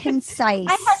 Unconcise.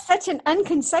 I had such an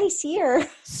unconcise year.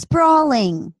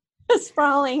 Sprawling.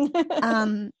 Sprawling.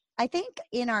 I think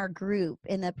in our group,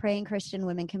 in the Praying Christian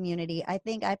Women community, I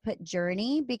think I put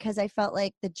journey because I felt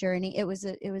like the journey, there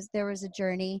was a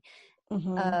journey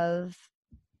of,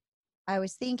 I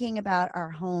was thinking about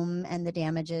our home and the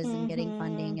damages and getting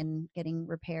funding and getting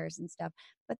repairs and stuff.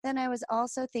 But then I was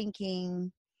also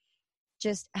thinking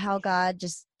just how God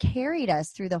just carried us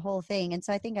through the whole thing. And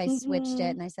so I think I switched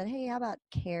it and I said, hey, how about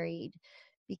carried?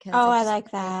 Because I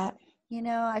like that. You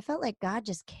know, I felt like God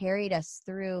just carried us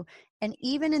through. And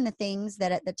even in the things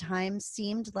that at the time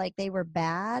seemed like they were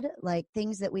bad, like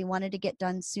things that we wanted to get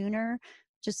done sooner,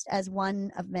 just as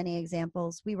one of many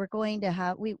examples, we were going to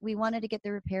have, we wanted to get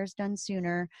the repairs done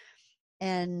sooner.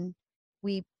 And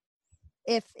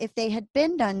if they had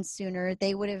been done sooner,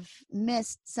 they would have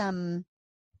missed some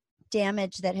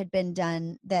damage that had been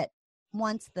done, that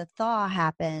once the thaw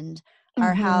happened,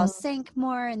 our house sank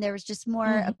more and there was just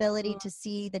more ability to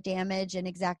see the damage and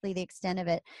exactly the extent of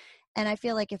it. And I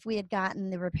feel like if we had gotten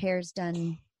the repairs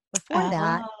done before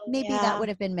that, maybe that would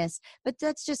have been missed. But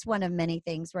that's just one of many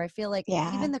things where I feel like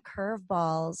even the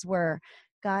curveballs were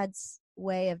God's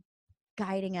way of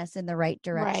guiding us in the right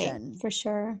direction. Right, for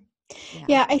sure.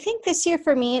 Yeah, I think this year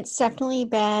for me, it's definitely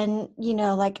been,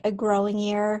 like a growing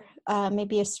year,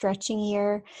 maybe a stretching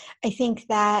year. I think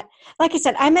that, like I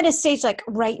said, I'm at a stage like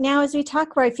right now as we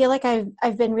talk where I feel like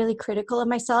I've been really critical of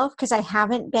myself because I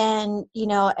haven't been,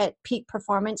 at peak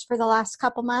performance for the last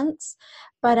couple months.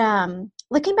 But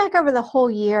looking back over the whole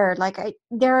year, like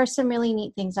there are some really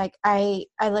neat things. Like I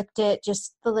looked at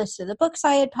just the list of the books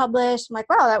I had published. I'm like,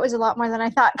 wow, that was a lot more than I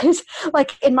thought. Because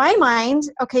like in my mind,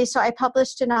 okay, so I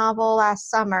published a novel last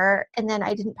summer and then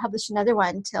I didn't publish another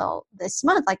one till this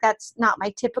month. Like that's not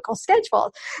my typical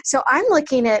schedule. So I'm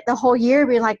looking at the whole year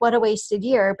being like, what a wasted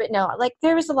year. But no, like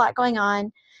there was a lot going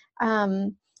on.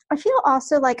 I feel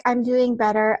also like I'm doing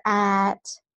better at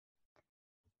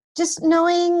just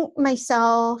knowing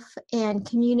myself and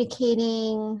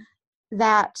communicating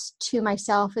that to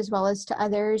myself as well as to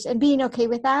others and being okay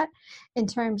with that in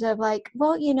terms of like,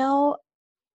 well,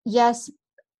 yes,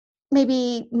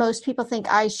 maybe most people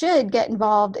think I should get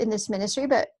involved in this ministry,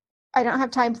 but I don't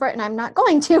have time for it and I'm not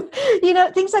going to,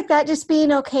 things like that. Just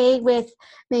being okay with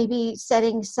maybe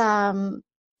setting some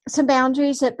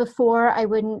boundaries that before I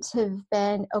wouldn't have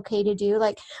been okay to do.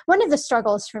 Like one of the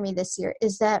struggles for me this year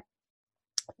is that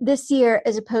this year,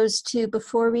 as opposed to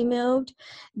before we moved,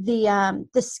 the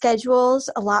schedule's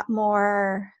a lot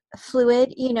more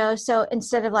fluid, so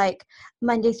instead of like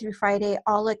Monday through Friday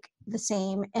all look the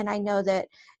same, and I know that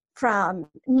from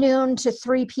noon to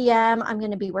 3 p.m. I'm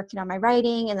going to be working on my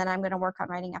writing, and then I'm going to work on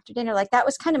writing after dinner. Like that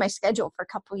was kind of my schedule for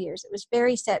a couple of years. It was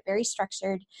very set, very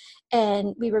structured,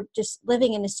 and we were just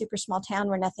living in a super small town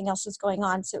where nothing else was going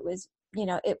on, so it was,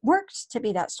 it worked to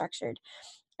be that structured.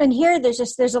 And here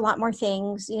there's a lot more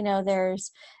things,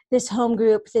 there's this home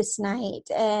group this night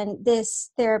and this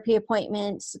therapy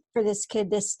appointments for this kid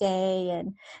this day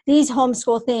and these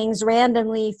homeschool things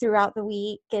randomly throughout the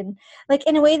week. And like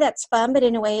in a way that's fun, but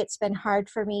in a way it's been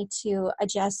hard for me to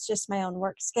adjust just my own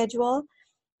work schedule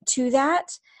to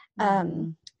that.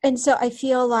 And so I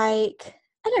feel like,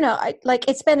 I don't know,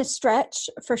 it's been a stretch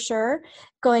for sure,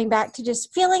 going back to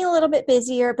just feeling a little bit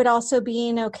busier, but also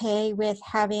being okay with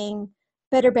having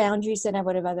better boundaries than I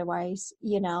would have otherwise,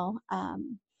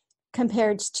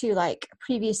 compared to like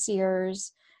previous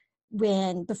years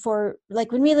when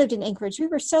we lived in Anchorage, we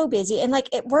were so busy and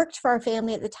like it worked for our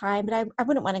family at the time, but I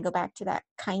wouldn't want to go back to that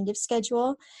kind of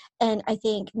schedule. And I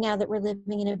think now that we're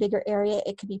living in a bigger area,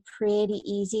 it could be pretty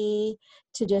easy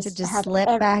to just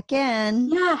slip back in.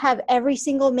 Yeah. Have every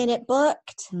single minute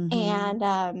booked.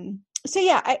 And so,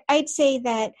 yeah, I'd say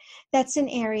that that's an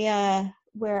area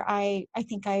where I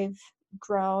think I've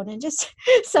grown, and just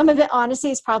some of it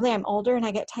honestly is probably I'm older and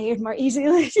I get tired more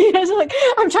easily. So like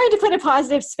I'm trying to put a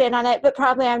positive spin on it, but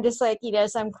probably I'm just like,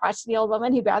 some crotchety old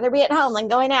woman who'd rather be at home than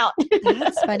going out.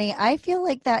 That's funny. I feel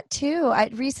like that too.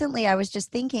 Recently I was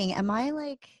just thinking, I'm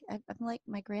like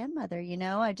my grandmother,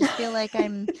 I just feel like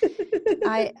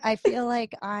I feel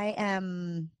like I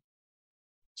am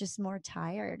just more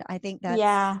tired. I think that's,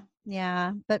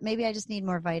 yeah, but maybe I just need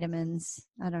more vitamins.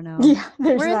 I don't know. Yeah,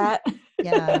 there's that.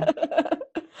 Yeah.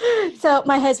 So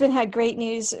my husband had great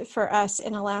news for us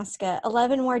in Alaska.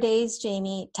 11 more days,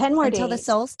 Jamie, 10 more Until days. the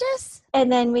solstice?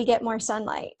 And then we get more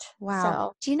sunlight. Wow.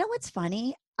 So. Do you know what's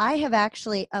funny? I have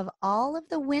actually, of all of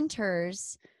the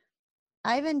winters,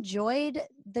 I've enjoyed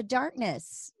the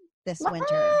darkness this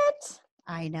winter.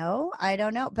 I know. I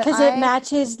don't know. But because it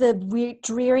matches the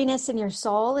dreariness in your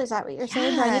soul. Is that what you're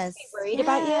saying? Do I need to be worried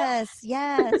about you?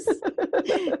 Yes.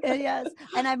 Yes.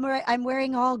 And I'm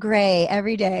wearing all gray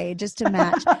every day just to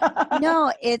match.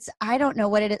 No, I don't know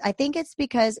what it is. I think it's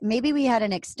because maybe we had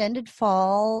an extended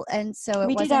fall. And so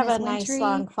we wasn't did have as a nice wintry.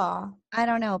 long fall. I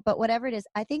don't know. But whatever it is,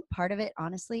 I think part of it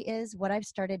honestly is what I've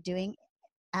started doing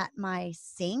at my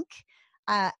sink.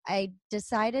 I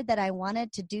decided that I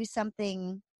wanted to do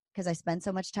something because I spend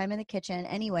so much time in the kitchen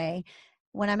anyway.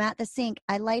 When I'm at the sink,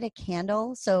 I light a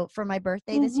candle. So for my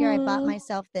birthday this year, I bought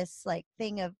myself this like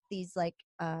thing of these like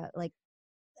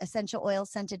essential oil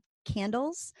scented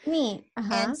candles. Neat.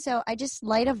 And so I just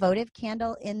light a votive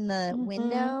candle in the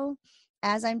window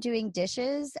as I'm doing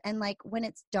dishes. And like when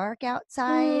it's dark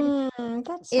outside,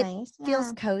 that's it nice.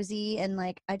 feels cozy. And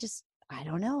like, I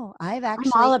don't know. I'm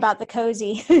all about the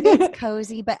cozy. It's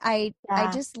cozy, but I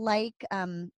just like,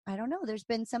 I don't know. There's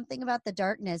been something about the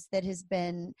darkness that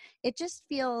it just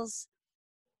feels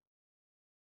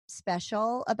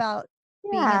special about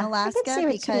being in Alaska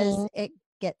because it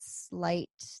gets light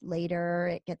later.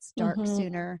 It gets dark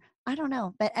sooner. I don't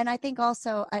know. And I think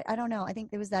also, I don't know. I think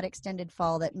there was that extended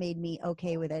fall that made me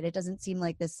okay with it. It doesn't seem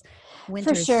like this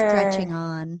winter is stretching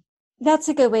on. That's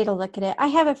a good way to look at it. I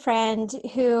have a friend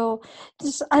who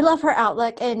I love her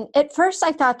outlook. And at first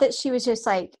I thought that she was just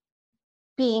like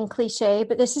being cliche,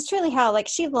 but this is truly how, like,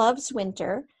 she loves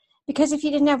winter because if you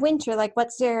didn't have winter, like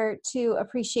what's there to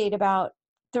appreciate about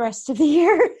the rest of the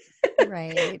year?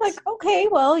 Right. Like, okay,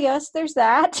 well, yes, there's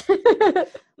that.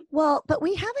 Well, but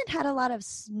we haven't had a lot of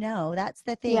snow. That's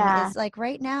the thing is like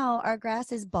right now our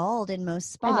grass is bald in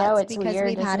most spots. I know, it's because weird,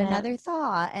 we've had isn't it? another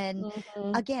thaw. And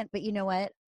again, but you know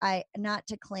what? Not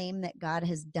to claim that God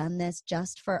has done this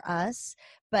just for us,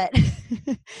 but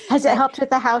has it helped with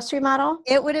the house remodel?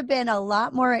 It would have been a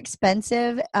lot more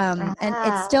expensive. And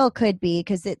it still could be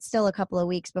because it's still a couple of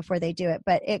weeks before they do it,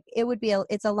 but it would be,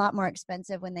 it's a lot more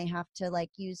expensive when they have to like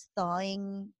use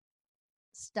thawing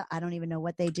stuff. I don't even know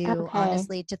what they do,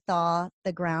 honestly, to thaw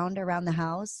the ground around the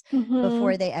house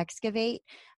before they excavate.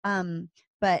 And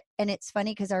it's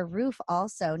funny because our roof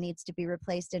also needs to be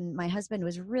replaced. And my husband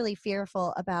was really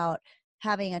fearful about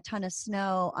having a ton of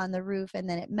snow on the roof and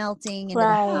then it melting into the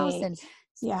house. And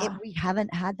we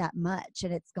haven't had that much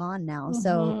and it's gone now.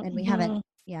 So, and we haven't,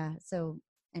 so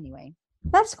anyway.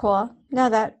 That's cool. No,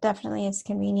 that definitely is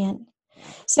convenient.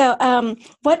 So,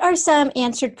 what are some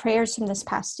answered prayers from this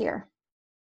past year?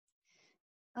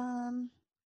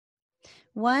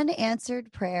 One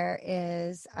answered prayer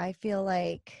is, I feel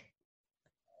like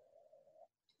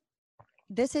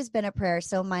this has been a prayer.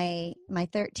 So my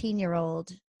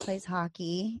 13-year-old plays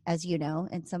hockey, as you know,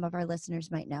 and some of our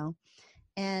listeners might know.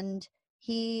 And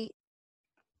he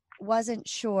wasn't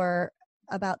sure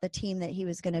about the team that he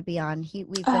was going to be on.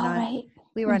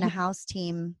 We were on a house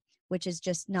team, which is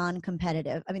just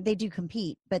non-competitive. I mean, they do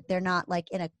compete, but they're not like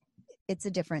it's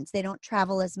a difference. They don't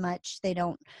travel as much. They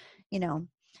don't,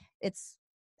 it's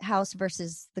house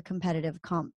versus the competitive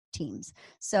comp teams.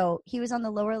 So he was on the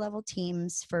lower level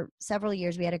teams for several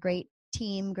years. We had a great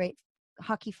team, great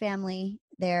hockey family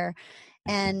there.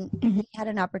 And he had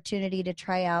an opportunity to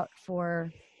try out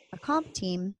for a comp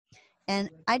team.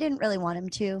 And I didn't really want him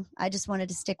to. I just wanted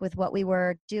to stick with what we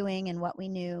were doing and what we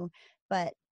knew.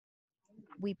 But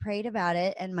we prayed about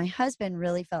it. And my husband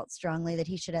really felt strongly that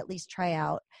he should at least try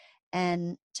out.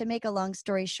 And to make a long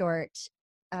story short,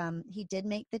 he did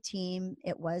make the team.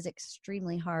 It was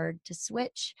extremely hard to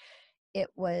switch. It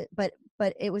was, but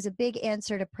it was a big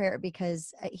answer to prayer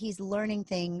because he's learning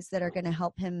things that are going to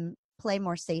help him play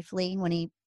more safely when he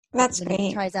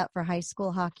tries out for high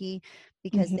school hockey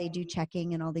because they do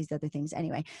checking and all these other things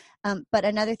anyway. But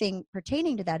another thing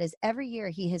pertaining to that is every year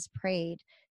he has prayed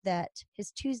that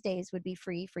his Tuesdays would be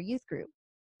free for youth group.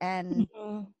 And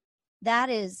that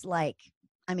is like,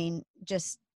 I mean,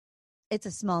 just, it's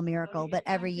a small miracle, but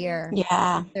every year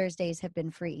Thursdays have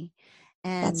been free.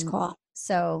 And that's cool.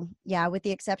 So with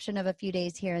the exception of a few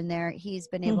days here and there, he's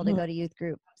been able to go to youth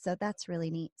group. So that's really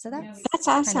neat. So that's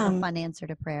awesome. Kind of a fun answer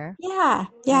to prayer.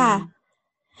 Yeah.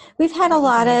 We've had a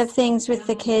lot of things with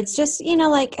the kids, just,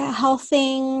 like health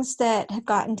things that have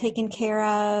gotten taken care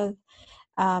of.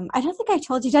 I don't think I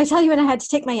told you. Did I tell you when I had to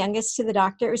take my youngest to the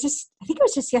doctor? I think it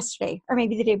was just yesterday or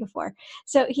maybe the day before.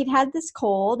 So he'd had this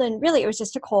cold, and really it was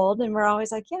just a cold. And we're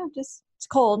always like, yeah, just it's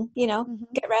cold,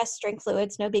 get rest, drink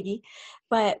fluids, no biggie.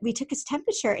 But we took his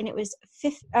temperature and it was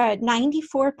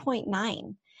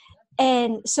 94.9.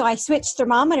 And so I switched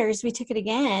thermometers. We took it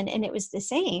again and it was the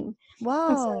same.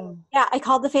 Whoa. So, yeah, I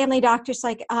called the family doctors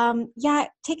like, yeah,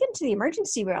 take him to the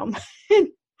emergency room.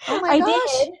 Oh my gosh.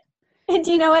 I did. And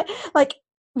do you know what? Like,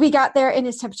 we got there and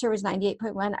his temperature was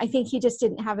 98.1. I think he just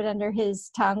didn't have it under his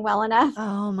tongue well enough.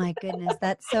 Oh my goodness.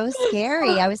 That's so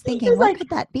scary. I was thinking, what could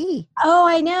that be? Oh,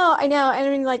 I know. I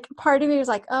mean, like, part of me was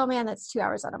like, oh man, that's 2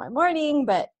 hours out of my morning.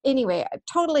 But anyway, I'm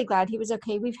totally glad he was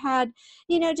okay. We've had,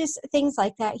 just things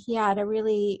like that. He had a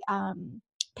really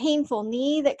painful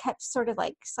knee that kept sort of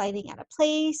like sliding out of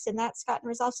place, and that's gotten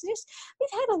resolved. So we've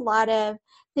had a lot of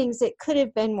things that could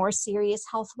have been more serious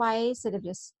health-wise that have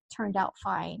just turned out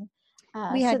fine.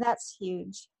 So that's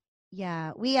huge.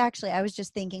 Yeah, I was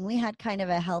just thinking we had kind of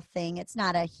a health thing. It's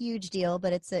not a huge deal,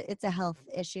 but it's a health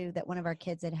issue that one of our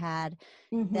kids had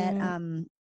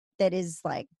that is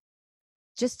like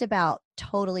just about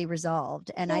totally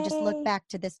resolved. And I just look back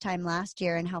to this time last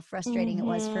year and how frustrating it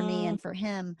was for me and for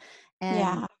him.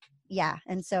 And yeah.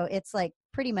 And so it's like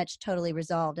pretty much totally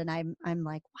resolved. And I'm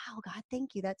like, wow, God,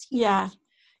 thank you. That's huge. Yeah.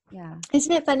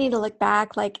 Isn't it funny to look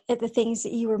back like at the things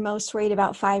that you were most worried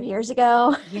about 5 years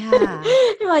ago? Yeah.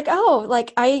 You're like, oh,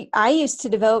 like I used to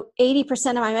devote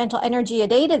 80% of my mental energy a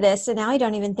day to this, and now I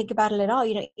don't even think about it at all.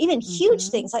 Even huge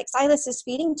things like Silas's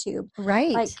feeding tube.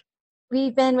 Right. Like,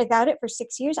 we've been without it for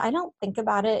 6 years. I don't think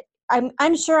about it.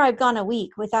 I'm sure I've gone a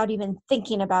week without even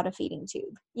thinking about a feeding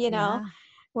tube, Yeah.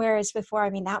 Whereas before, I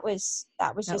mean, that was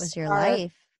just your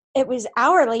life. It was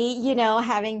hourly,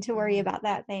 having to worry about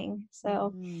that thing.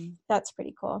 So that's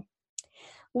pretty cool.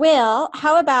 Well,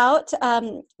 how about,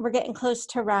 we're getting close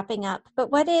to wrapping up,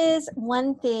 but what is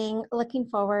one thing looking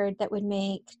forward that would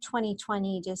make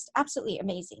 2020 just absolutely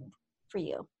amazing for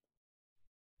you?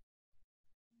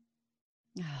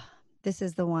 This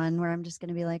is the one where I'm just going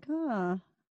to be like, oh,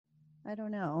 I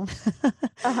don't know.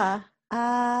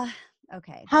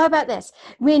 Okay. How about this?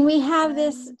 When we have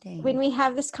this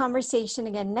conversation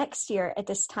again next year at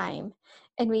this time,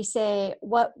 and we say,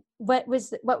 what was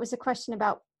the question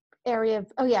about the area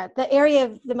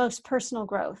of the most personal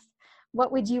growth?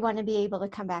 What would you want to be able to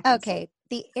come back? Okay.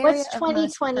 The area what's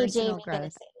 2020 Jamie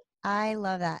growth? I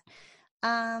love that.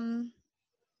 I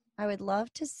would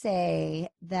love to say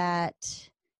that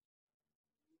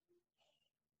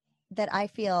I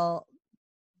feel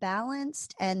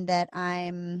balanced and that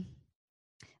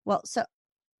so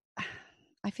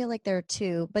I feel like there are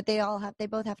two, but they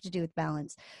both have to do with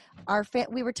balance.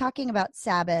 We were talking about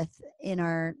Sabbath in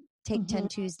our Take 10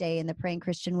 Tuesday in the Praying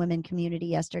Christian Women community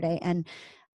yesterday. And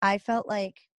I felt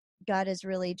like God has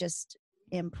really just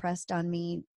impressed on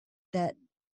me that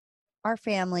our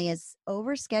family is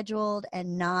overscheduled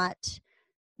and not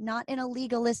in a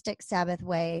legalistic Sabbath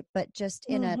way, but just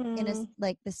in a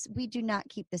like this, we do not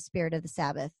keep the spirit of the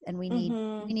Sabbath, and we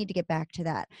need to get back to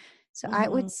that. So I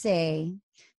would say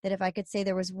that if I could say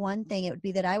there was one thing, it would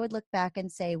be that I would look back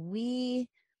and say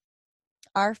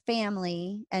our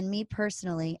family and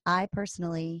I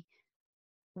personally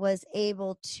was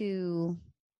able to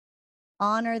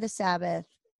honor the Sabbath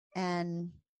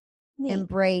and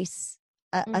embrace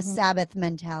a Sabbath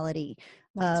mentality.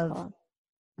 That's cool.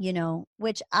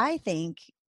 Which I think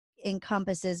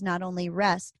encompasses not only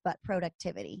rest, but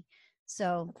productivity.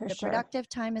 So productive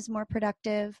time is more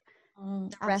productive.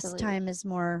 The rest time is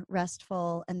more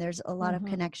restful. And there's a lot of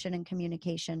connection and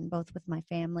communication, both with my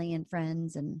family and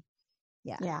friends. And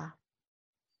yeah.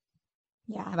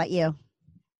 How about you?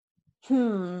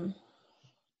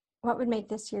 What would make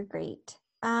this year great?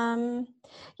 I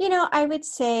would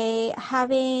say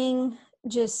having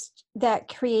just that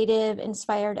creative,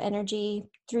 inspired energy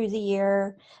through the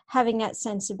year, having that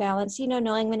sense of balance,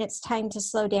 knowing when it's time to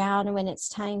slow down and when it's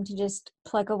time to just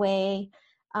plug away,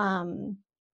 having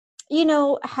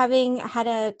had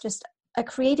a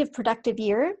creative, productive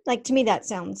year. Like, to me, that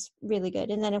sounds really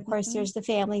good. And then, of course, there's the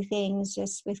family things,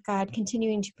 just with God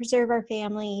continuing to preserve our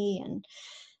family and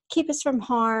keep us from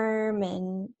harm,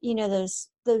 and,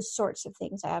 those sorts of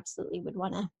things I absolutely would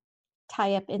want to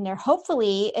tie up in there,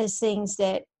 hopefully as things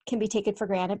that can be taken for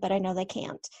granted, but I know they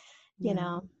can't,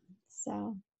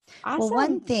 so awesome. Well,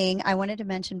 one thing I wanted to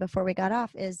mention before we got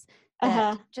off is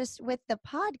that just with the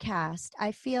podcast,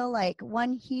 I feel like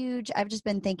I've just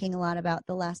been thinking a lot about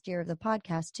the last year of the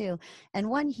podcast too. And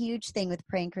one huge thing with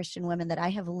Praying Christian Women that I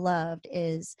have loved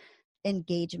is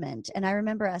engagement. And I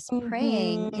remember us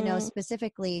praying,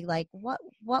 specifically like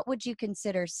what would you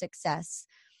consider success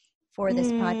for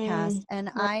this podcast. And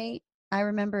I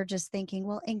remember just thinking,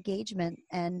 well, engagement,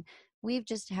 and we've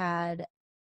just had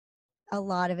a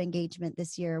lot of engagement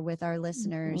this year with our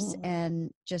listeners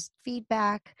and just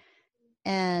feedback.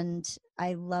 And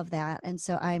I love that. And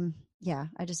so I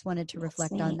just wanted to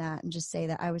reflect on that and just say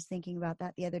that I was thinking about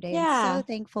that the other day. I'm so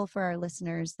thankful for our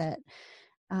listeners that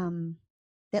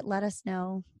let us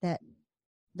know that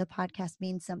the podcast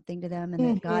means something to them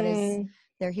and that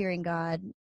they're hearing God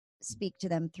speak to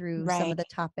them through some of the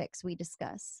topics we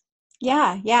discuss.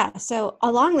 Yeah. So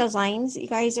along those lines, you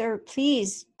guys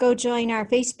please go join our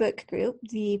Facebook group,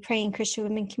 the Praying Christian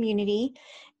Women Community,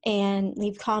 and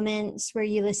leave comments where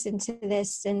you listen to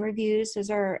this and reviews. Those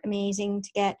are amazing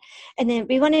to get. And then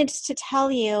we wanted to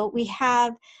tell you, we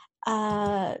have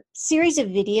a series of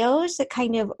videos that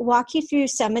kind of walk you through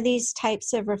some of these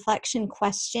types of reflection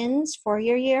questions for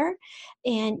your year.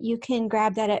 And you can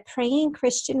grab that at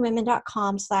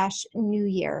prayingchristianwomen.com/New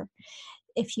Year.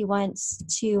 If you want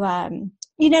to,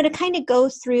 to kind of go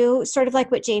through sort of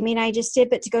like what Jamie and I just did,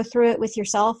 but to go through it with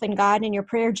yourself and God in your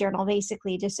prayer journal,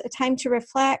 basically just a time to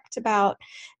reflect about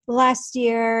the last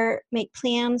year, make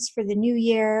plans for the new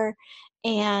year,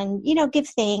 and, give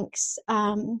thanks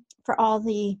for all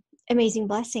the amazing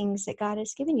blessings that God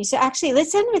has given you. So actually,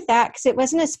 let's end with that, because it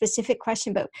wasn't a specific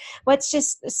question, but what's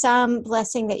just some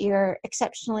blessing that you're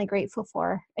exceptionally grateful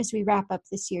for as we wrap up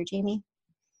this year, Jamie?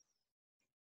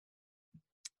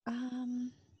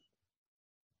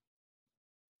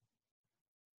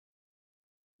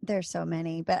 There's so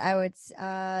many, but I would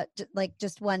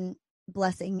just one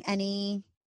blessing, any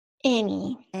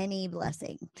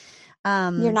blessing.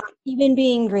 You're not even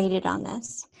being graded on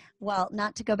this. Well,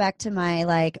 not to go back to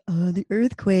my the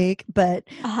earthquake, but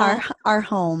our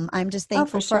home. I'm just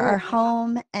thankful for our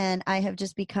home, and I have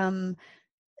just become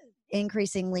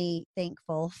increasingly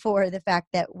thankful for the fact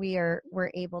that we're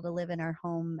able to live in our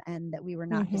home and that we were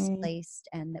not displaced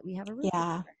and that we have a roof over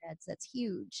our heads. That's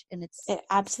huge. And it's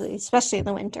absolutely, especially in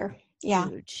the winter. Yeah.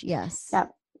 Huge. Yes.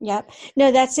 Yep.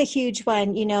 No, that's a huge one.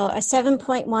 A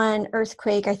 7.1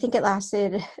 earthquake, I think it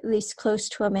lasted at least close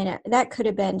to a minute. That could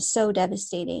have been so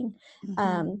devastating.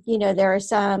 There are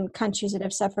some countries that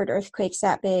have suffered earthquakes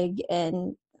that big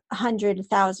and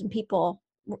 100,000 people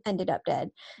ended up dead.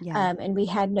 And we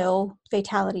had no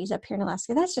fatalities up here in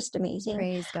Alaska. That's just amazing.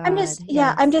 Praise God. I'm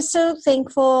just so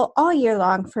thankful all year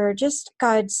long for just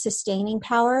God's sustaining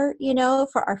power,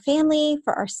 for our family,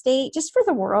 for our state, just for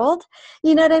the world.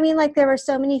 You know what I mean? Like, there were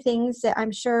so many things that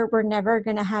I'm sure we're never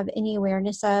going to have any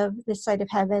awareness of this side of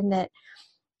heaven that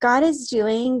God is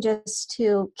doing just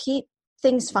to keep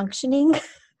things functioning,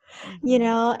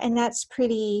 and that's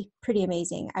pretty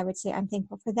amazing. I would say I'm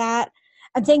thankful for that.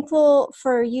 I'm thankful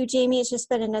for you, Jamie. It's just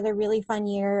been another really fun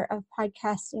year of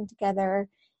podcasting together,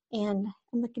 and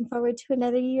I'm looking forward to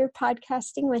another year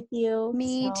podcasting with you.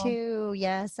 Me too.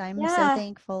 Yes, I'm so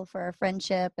thankful for our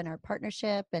friendship and our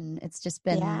partnership, and it's just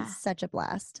been such a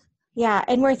blast. Yeah,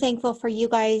 and we're thankful for you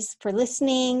guys for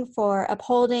listening, for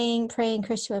upholding Praying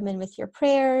Christian Women with your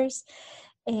prayers,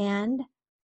 and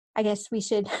I guess we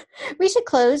should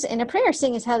close in a prayer,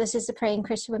 seeing as how this is the Praying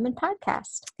Christian Women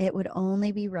podcast. It would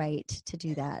only be right to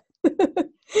do that.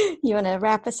 You want to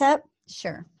wrap us up?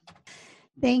 Sure.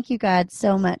 Thank you, God,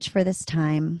 so much for this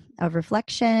time of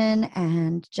reflection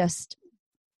and just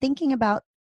thinking about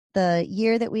the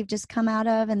year that we've just come out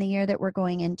of and the year that we're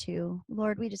going into.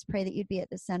 Lord, we just pray that you'd be at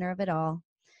the center of it all.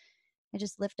 I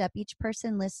just lift up each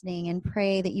person listening and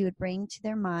pray that you would bring to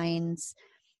their minds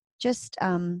just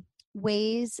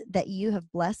ways that you have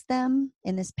blessed them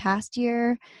in this past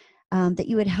year, that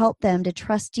you would help them to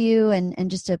trust you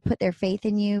and just to put their faith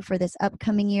in you for this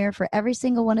upcoming year, for every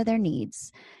single one of their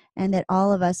needs, and that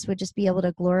all of us would just be able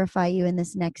to glorify you in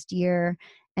this next year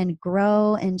and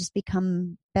grow and just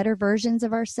become better versions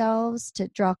of ourselves, to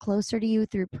draw closer to you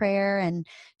through prayer and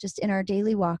just in our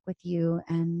daily walk with you.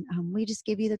 And we just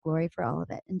give you the glory for all of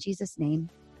it. In Jesus' name,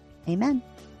 amen.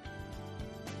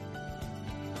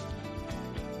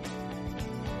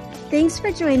 Thanks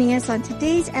for joining us on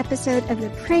today's episode of the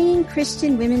Praying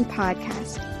Christian Women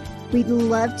podcast. We'd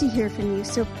love to hear from you,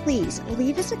 so please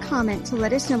leave us a comment to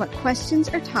let us know what questions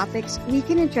or topics we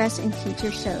can address in future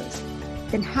shows.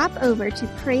 Then hop over to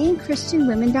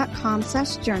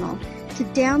prayingchristianwomen.com/journal to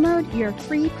download your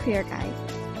free prayer guide.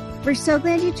 We're so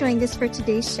glad you joined us for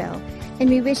today's show, and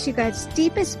we wish you God's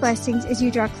deepest blessings as you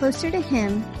draw closer to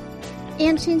Him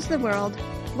and change the world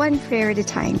one prayer at a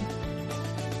time.